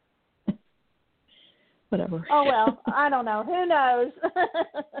 Yeah. Whatever. Oh, well, I don't know. Who knows?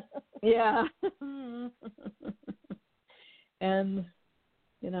 Yeah. And,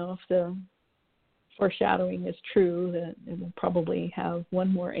 if the foreshadowing is true, that it will probably have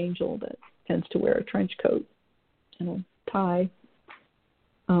one more angel that tends to wear a trench coat and a tie.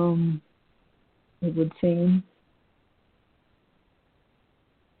 It would seem.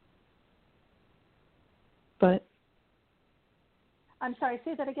 But I'm sorry,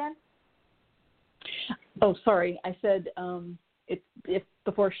 say that again? Oh, sorry. I said if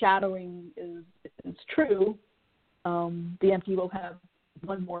the foreshadowing is true, the MT will have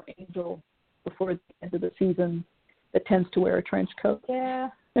one more angel before the end of the season that tends to wear a trench coat. Yeah.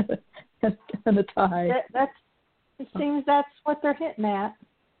 and a tie. It seems that's what they're hitting at.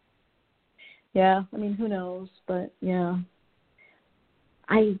 Yeah, I mean, who knows? But yeah,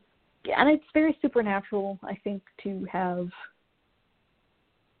 and it's very supernatural, I think, to have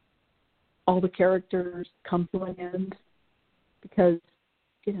all the characters come to an end, because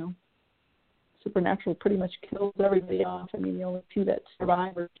Supernatural pretty much kills everybody off. I mean, the only two that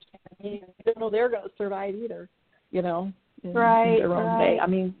survive are I don't know they're going to survive either. In their own way. I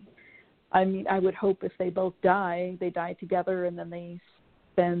mean, I would hope if they both die, they die together, and then they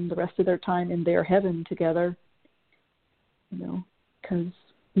spend the rest of their time in their heaven together. Because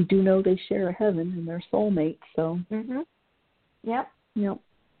we do know they share a heaven and they're soulmates. So. Mhm. Yep. Yep.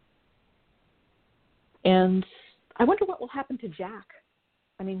 And I wonder what will happen to Jack.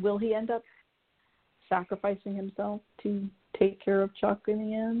 I mean, will he end up sacrificing himself to take care of Chuck in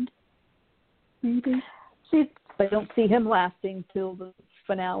the end? Maybe. I don't see him lasting till the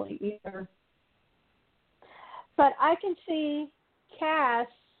finale either. But I can see Cass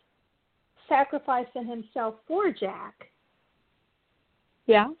sacrificing himself for Jack.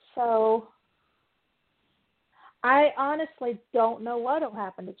 Yeah. So I honestly don't know what will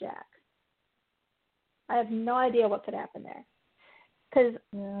happen to Jack. I have no idea what could happen there. Because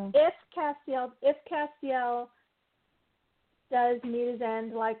if Castiel does meet his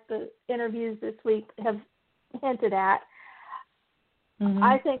end, like the interviews this week have hinted at,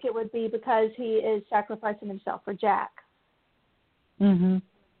 I think it would be because he is sacrificing himself for Jack. Mhm.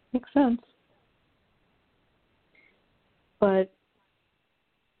 Makes sense. But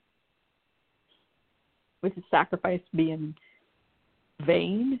would his sacrifice be in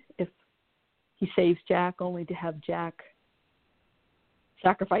vain if he saves Jack only to have Jack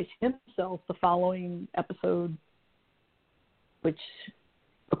sacrifice himself the following episode, which,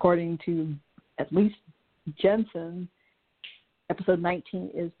 according to at least Jensen, episode 19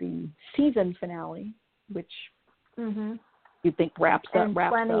 is the season finale, which you'd think wraps up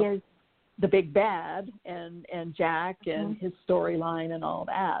the big bad and Jack and his storyline and all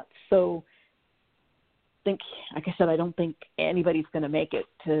that. So like I said, I don't think anybody's going to make it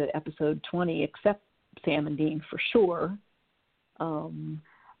to episode 20 except Sam and Dean for sure.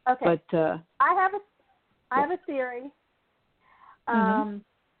 Okay. But I have a theory.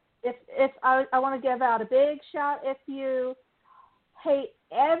 If I want to give out a big shout, if you hate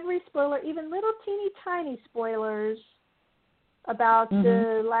every spoiler, even little teeny tiny spoilers about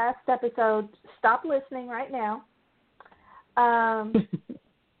the last episode, stop listening right now.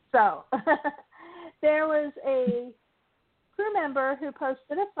 So there was a crew member who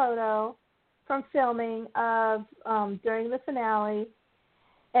posted a photo from filming of during the finale,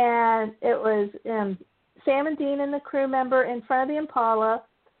 and it was Sam and Dean and the crew member in front of the Impala.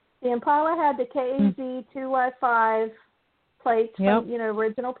 The Impala had the KAZ 2Y5 plates, from,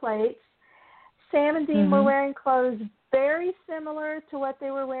 original plates. Sam and Dean were wearing clothes very similar to what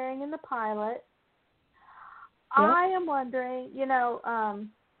they were wearing in the pilot. I am wondering,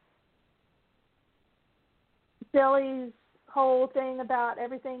 Billy's whole thing about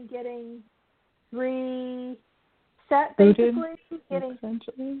everything getting reset, basically.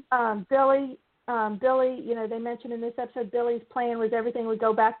 Billy, they mentioned in this episode, Billy's plan was everything would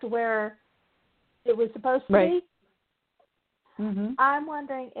go back to where it was supposed to be. I'm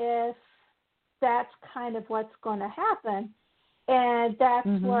wondering if that's kind of what's going to happen, and that's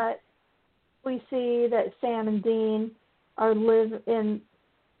what we see, that Sam and Dean are living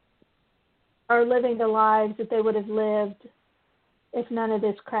the lives that they would have lived if none of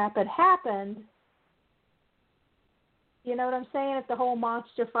this crap had happened. You know what I'm saying? If the whole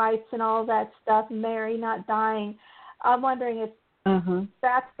monster fights and all that stuff, Mary not dying, I'm wondering if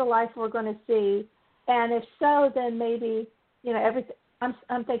that's the life we're going to see. And if so, then maybe, everything.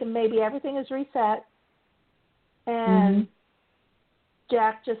 I'm thinking maybe everything is reset, and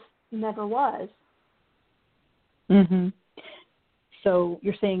Jack just never was. So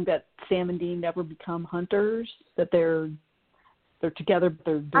you're saying that Sam and Dean never become hunters, that they're they're together, but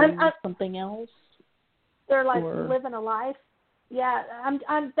they're doing something else. They're like living a life. Yeah,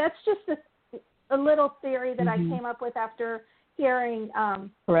 that's just a little theory that I came up with after hearing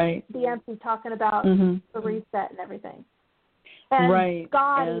the MC talking about the reset and everything. And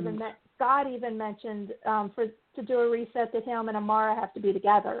God even mentioned to do a reset that him and Amara have to be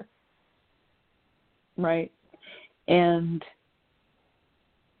together. Right. And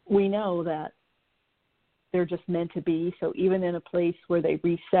we know that they're just meant to be. So even in a place where they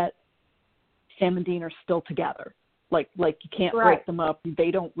reset, Sam and Dean are still together. Like you can't break them up.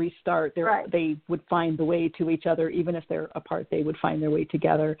 They don't restart. They would find the way to each other. Even if they're apart, they would find their way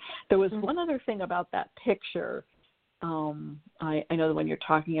together. There was one other thing about that picture. I know that when you're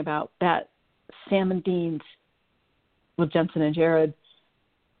talking about that, Sam and Dean's with Jensen and Jared,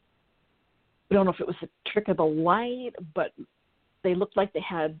 I don't know if it was a trick of the light, but they looked like they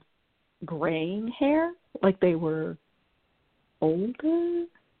had graying hair, like they were older.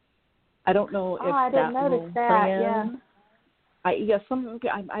 I don't know if I didn't notice that.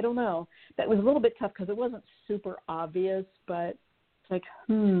 I don't know. That was a little bit tough because it wasn't super obvious, but it's like,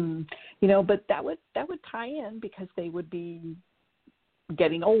 but that would tie in because they would be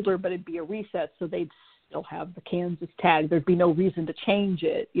getting older, but it'd be a reset, so they'd still have the Kansas tag. There'd be no reason to change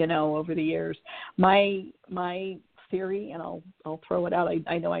it, over the years. My theory, and I'll throw it out.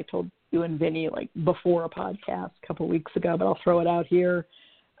 I know I told you and Vinny like before a podcast a couple of weeks ago, but I'll throw it out here.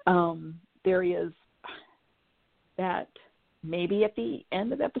 Theory is that maybe at the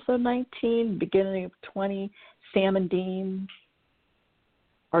end of episode 19, beginning of 20, Sam and Dean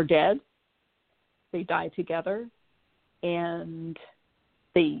are dead. They die together, and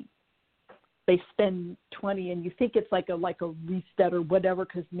they spend 20, and you think it's like a reset or whatever,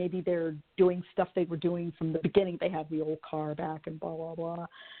 because maybe they're doing stuff they were doing from the beginning. They have the old car back and blah, blah, blah.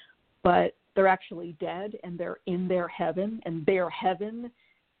 But they're actually dead, and they're in their heaven, and their heaven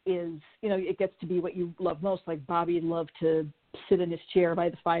is, it gets to be what you love most. Like Bobby loved to sit in his chair by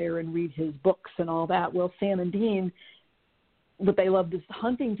the fire and read his books and all that. Well, Sam and Dean, what they loved is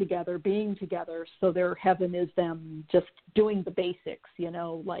hunting together, being together. So their heaven is them just doing the basics,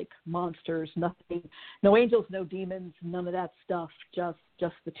 like monsters, nothing, no angels, no demons, none of that stuff,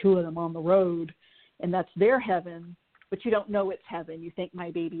 just the two of them on the road. And that's their heaven, but you don't know it's heaven. You think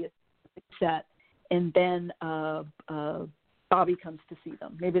my baby is set. And then Bobby comes to see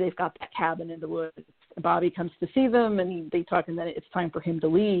them. Maybe they've got that cabin in the woods. Bobby comes to see them, and they talk, and then it's time for him to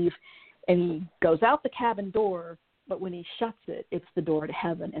leave. And he goes out the cabin door, but when he shuts it, it's the door to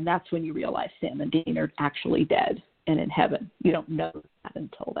heaven. And that's when you realize Sam and Dean are actually dead and in heaven. You don't know that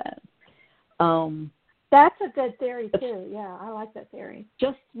until then. That's a good theory, too. Yeah, I like that theory.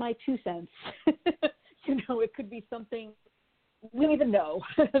 Just my 2 cents. It could be something we don't even know.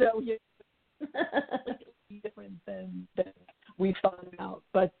 Different than we thought about.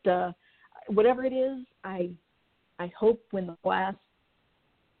 But whatever it is, I hope when the last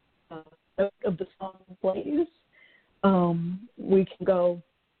note of the song plays, we can go,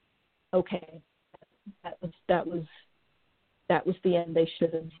 okay, that was the end they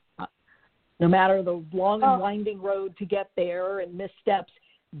should have. No matter the long and winding road to get there and missteps,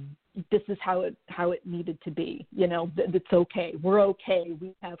 this is how it needed to be. It's okay. We're okay.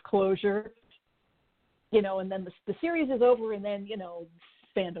 We have closure. And then the series is over, and then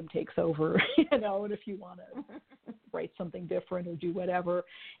fandom takes over. And if you want to write something different or do whatever,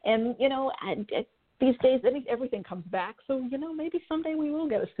 and these days, everything comes back. So, maybe someday we will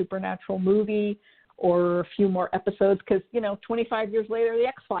get a Supernatural movie or a few more episodes because, 25 years later, the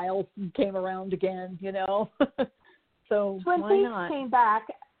X-Files came around again, So why not?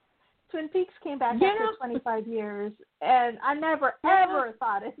 Twin Peaks came back after 25 years, and I never, ever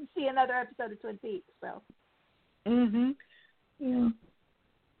thought I'd see another episode of Twin Peaks. So. Yeah.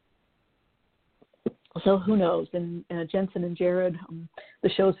 So who knows? And Jensen and Jared, the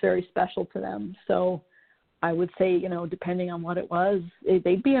show's very special to them. So I would say, depending on what it was,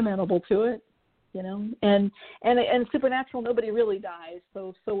 they'd be amenable to it. And Supernatural, nobody really dies.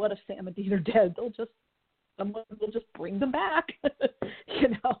 So what if Sam and Dean are dead? Someone will just bring them back.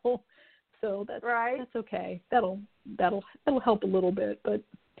 So that's right. That's okay. That'll help a little bit, but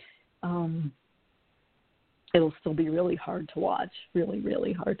it'll still be really hard to watch. Really,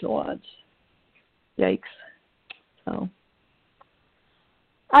 really hard to watch. Yikes. So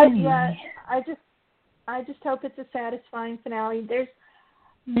I just hope it's a satisfying finale. There's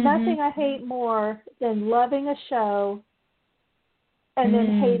nothing I hate more than loving a show and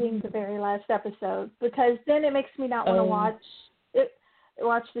then hating the very last episode, because then it makes me not want to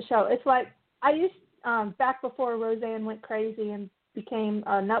watch the show. It's like I used back before Roseanne went crazy and became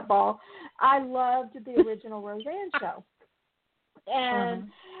a nutball. I loved the original Roseanne show. And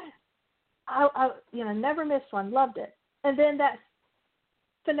I never missed one. Loved it. And then that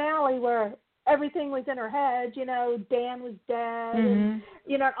finale where everything was in her head, Dan was dead, and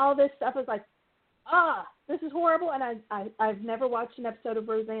all this stuff was like, this is horrible. And I've never watched an episode of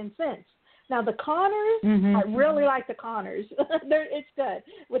Roseanne since. Now the Connors, I really like the Connors. It's good.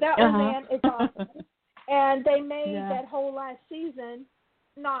 Without Roseanne, it's awesome. And they made that whole last season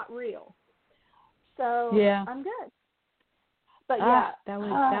not real. So I'm good. But I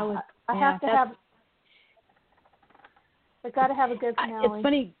got to have a good finale. It's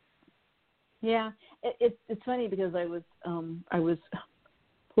funny. Yeah, it's funny because I was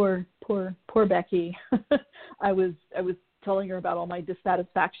poor Becky. I was telling her about all my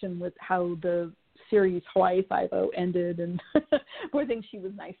dissatisfaction with how the series Hawaii Five-0 ended, and poor thing, she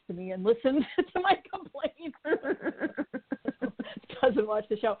was nice to me and listened to my complaint. Doesn't watch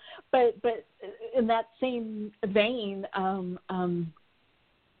the show, but in that same vein,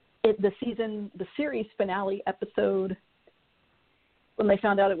 the series finale episode, when they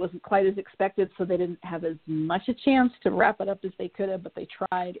found out it wasn't quite as expected, so they didn't have as much a chance to wrap it up as they could have, but they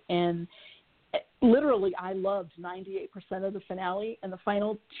tried. And literally, I loved 98% of the finale, and the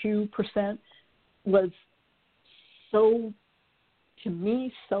final 2% was so, to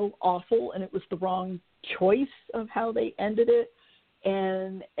me, so awful, and it was the wrong choice of how they ended it.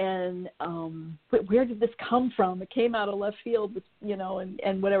 And where did this come from? It came out of left field, with,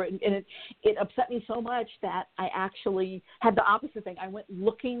 and whatever. And it upset me so much that I actually had the opposite thing. I went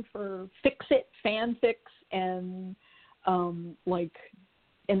looking for fix-it fanfics and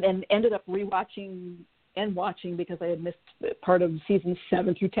and ended up rewatching and watching because I had missed part of seasons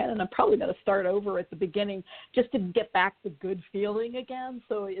 7 through 10, and I'm probably going to start over at the beginning just to get back the good feeling again.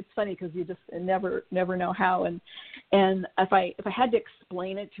 So it's funny because you just never know how. And if I had to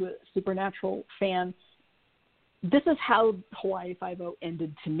explain it to a Supernatural fan, this is how Hawaii Five-0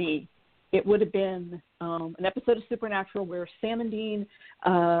 ended to me. It would have been an episode of Supernatural where Sam and Dean,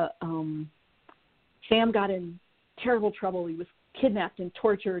 Sam got in terrible trouble. He was kidnapped and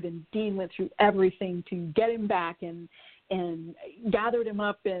tortured, and Dean went through everything to get him back and gathered him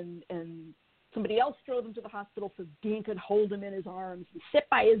up, and somebody else drove him to the hospital so Dean could hold him in his arms and sit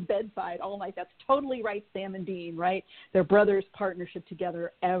by his bedside all night. That's totally right, Sam and Dean, right? Their brothers' partnership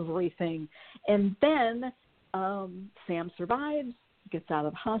together, everything. And then Sam survives, gets out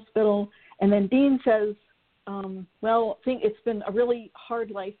of the hospital, and then Dean says, well, I think it's been a really hard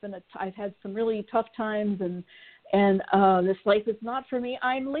life, and I've had some really tough times, and this life is not for me.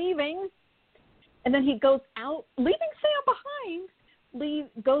 I'm leaving. And then he goes out, leaving Sam behind.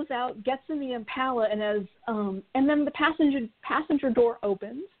 Goes out, gets in the Impala, and then the passenger door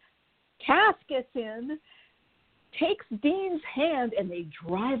opens. Cass gets in, takes Dean's hand, and they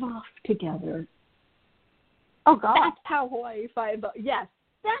drive off together. Oh God! That's how Hawaii Five-0. Yes,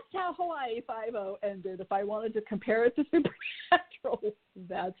 that's how Hawaii Five-0 ended. If I wanted to compare it to Supernatural,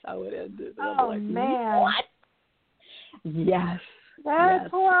 that's how it ended. Oh like, man! What? Yes.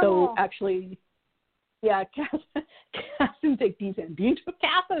 That's horrible. So actually, yeah, Cass didn't take Dean's hand. Dean took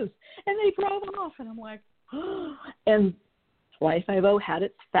Cass's, and they drove off. And I'm like, and Hawaii Five-0 had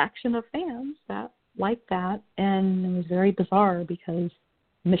its faction of fans that liked that, and it was very bizarre because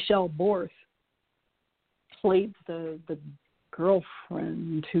Michelle Borth played the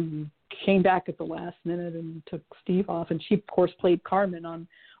girlfriend who came back at the last minute and took Steve off, and she of course played Carmen on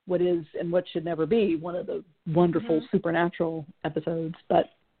what is and what should never be one of the wonderful Supernatural episodes. But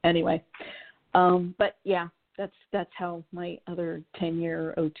anyway, but yeah, that's how my other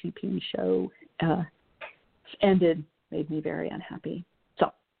 10-year OTP show ended. Made me very unhappy.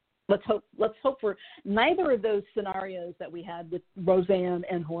 So let's hope for neither of those scenarios that we had with Roseanne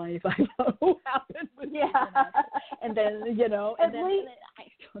and Hawaii Five-0 happen with and then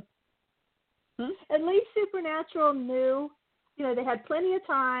at least Supernatural knew. They had plenty of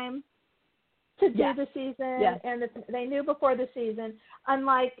time to do the season, and they knew before the season,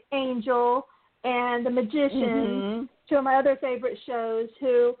 unlike Angel and The Magician, two of my other favorite shows,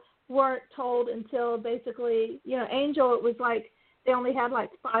 who weren't told until basically, Angel, it was like they only had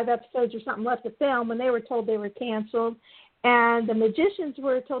like 5 episodes or something left to film when they were told they were canceled, and The Magicians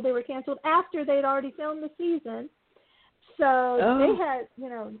were told they were canceled after they'd already filmed the season. So they had,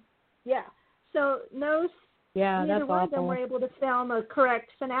 so neither one of them were able to film a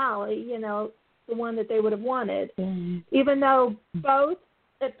correct finale, the one that they would have wanted. Even though both,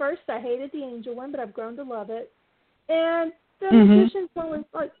 at first I hated the Angel one, but I've grown to love it. And the Magician's one was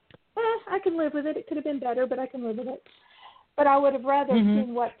like, I can live with it. It could have been better, but I can live with it. But I would have rather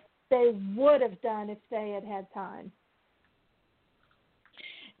seen what they would have done if they had had time.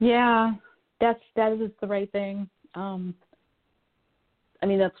 Yeah, that is the right thing. I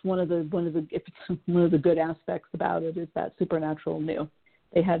mean, that's one of the good aspects about it is that Supernatural knew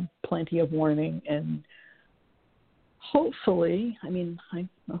they had plenty of warning, and hopefully, I mean, I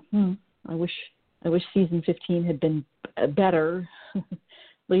wish season 15 had been better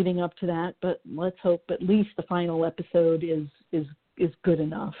leading up to that, but let's hope at least the final episode is good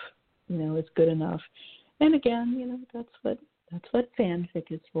enough. It's good enough. And again, that's what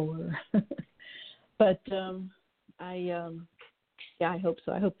fanfic is for. But I hope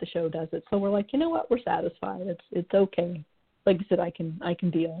so. I hope the show does it. So we're like, you know what? We're satisfied. It's okay. Like I said, I can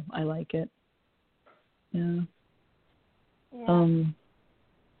deal. I like it. Yeah. I'm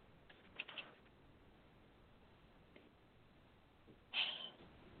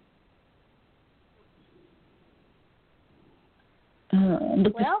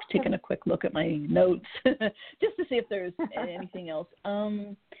just taking a quick look at my notes just to see if there's anything else.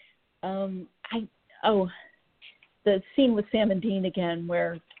 The scene with Sam and Dean again,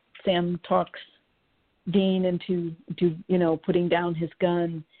 where Sam talks Dean into putting down his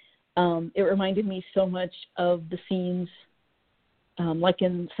gun. It reminded me so much of the scenes like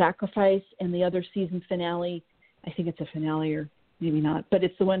in Sacrifice and the other season finale. I think it's a finale or maybe not, but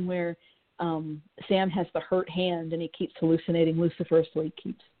it's the one where Sam has the hurt hand and he keeps hallucinating Lucifer, so he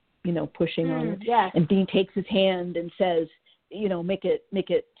keeps, pushing on it. Yes. And Dean takes his hand and says, make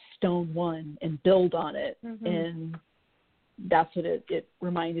it stone one and build on it. Mm-hmm. And that's what it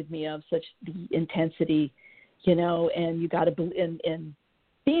reminded me of, such the intensity, and you got to and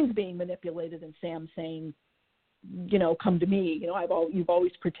Dean's being manipulated and Sam saying, come to me, you've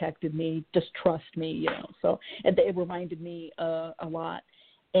always protected me, just trust me, So it reminded me a lot.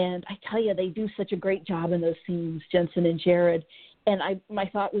 And I tell you, they do such a great job in those scenes, Jensen and Jared. And my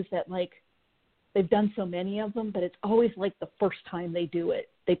thought was that, like, they've done so many of them, but it's always like the first time they do it.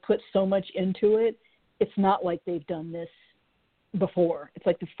 They put so much into it. It's not like they've done this before. It's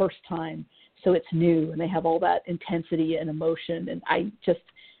like the first time. So it's new, and they have all that intensity and emotion. And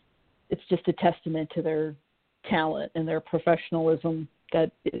it's just a testament to their talent and their professionalism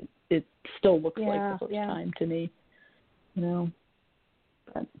that it still looks like the first time to me,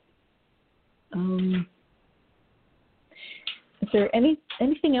 But, is there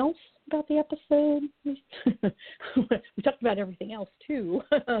anything else about the episode? We talked about everything else too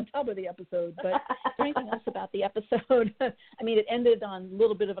on top of the episode, but is there anything else about the episode? I mean, it ended on a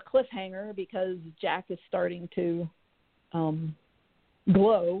little bit of a cliffhanger because Jack is starting to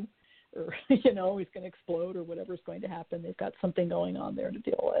glow, or he's going to explode, or whatever's going to happen. They've got something going on there to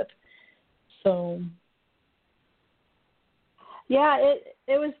deal with. So yeah,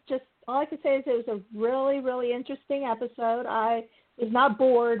 it was just, all I could say is it was a really, really interesting episode. I was not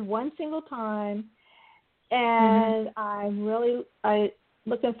bored one single time, and I'm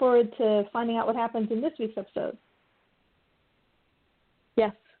looking forward to finding out what happens in this week's episode.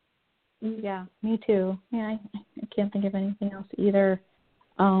 Yes. Yeah, me too. Yeah, I can't think of anything else either.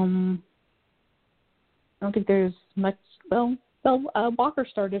 I don't think there's much. Well, Walker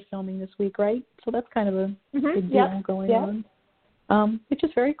started filming this week, right? So that's kind of a big deal going on, which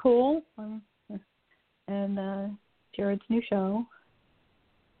is very cool. And Jared's new show,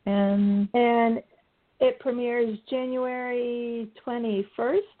 and it premieres January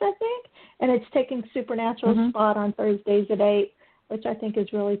 21st, I think, and it's taking Supernatural's spot on Thursdays at 8, which I think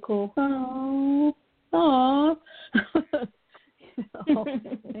is really cool. Oh.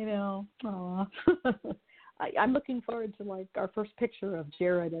 I'm looking forward to, like, our first picture of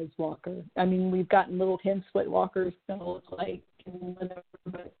Jared as Walker. I mean, we've gotten little hints what Walker's going to look like and whatever,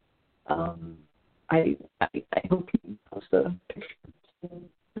 but I hope he posts a picture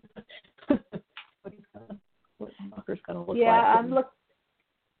what Walker's going to look like. Yeah,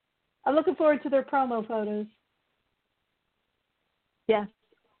 I'm looking forward to their promo photos. Yes.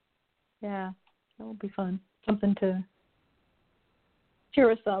 Yeah, that will be fun. Something to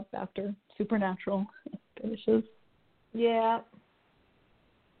cheer us up after Supernatural finishes. Yeah.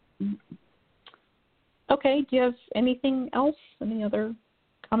 Okay, do you have anything else? Any other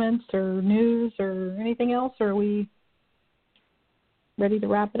comments or news or anything else? Or are we ready to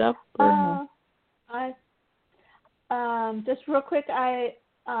wrap it up? Just real quick, I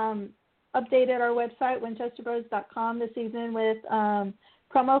updated our website, winchesterbros.com, this evening with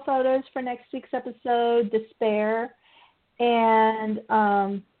promo photos for next week's episode, Despair, and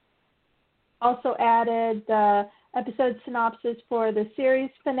also added the episode synopsis for the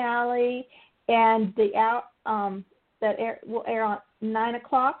series finale, and that will air on 9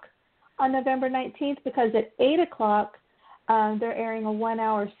 o'clock on November 19th, because at 8 o'clock they're airing a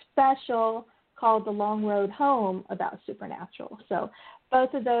 1-hour special called The Long Road Home about Supernatural. So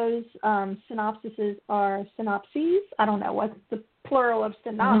both of those synopses are synopses. I don't know what the plural of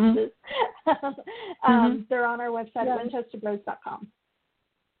synopsis. They're on our website at winchesterbros.com.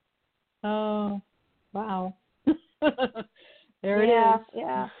 Oh, wow. There it is.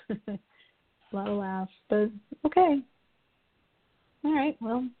 Yeah. A lot of laughs, but okay. All right,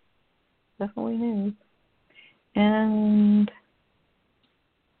 well, definitely news. And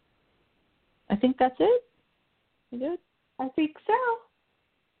I think that's it. You good? I think so.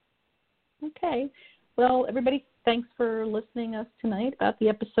 Okay. Well, everybody, thanks for listening to us tonight about the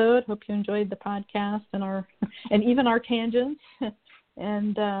episode. Hope you enjoyed the podcast and even our tangents.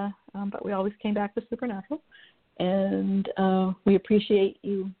 And but we always came back to Supernatural. And we appreciate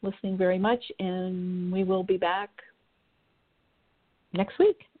you listening very much. And we will be back next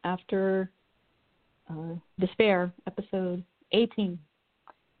week after Despair, episode 18.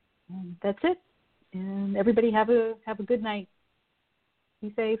 And that's it. And everybody have a good night.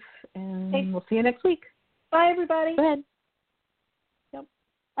 Be safe, and we'll see you next week. Bye, everybody. Go ahead. Yep.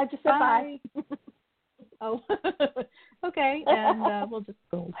 I just said bye. Oh, okay. And we'll just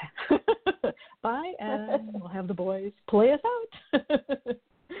go. Bye, and we'll have the boys play us out.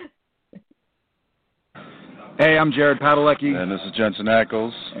 Hey, I'm Jared Padalecki. And this is Jensen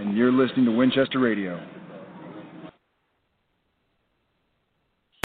Ackles. And you're listening to Winchester Radio.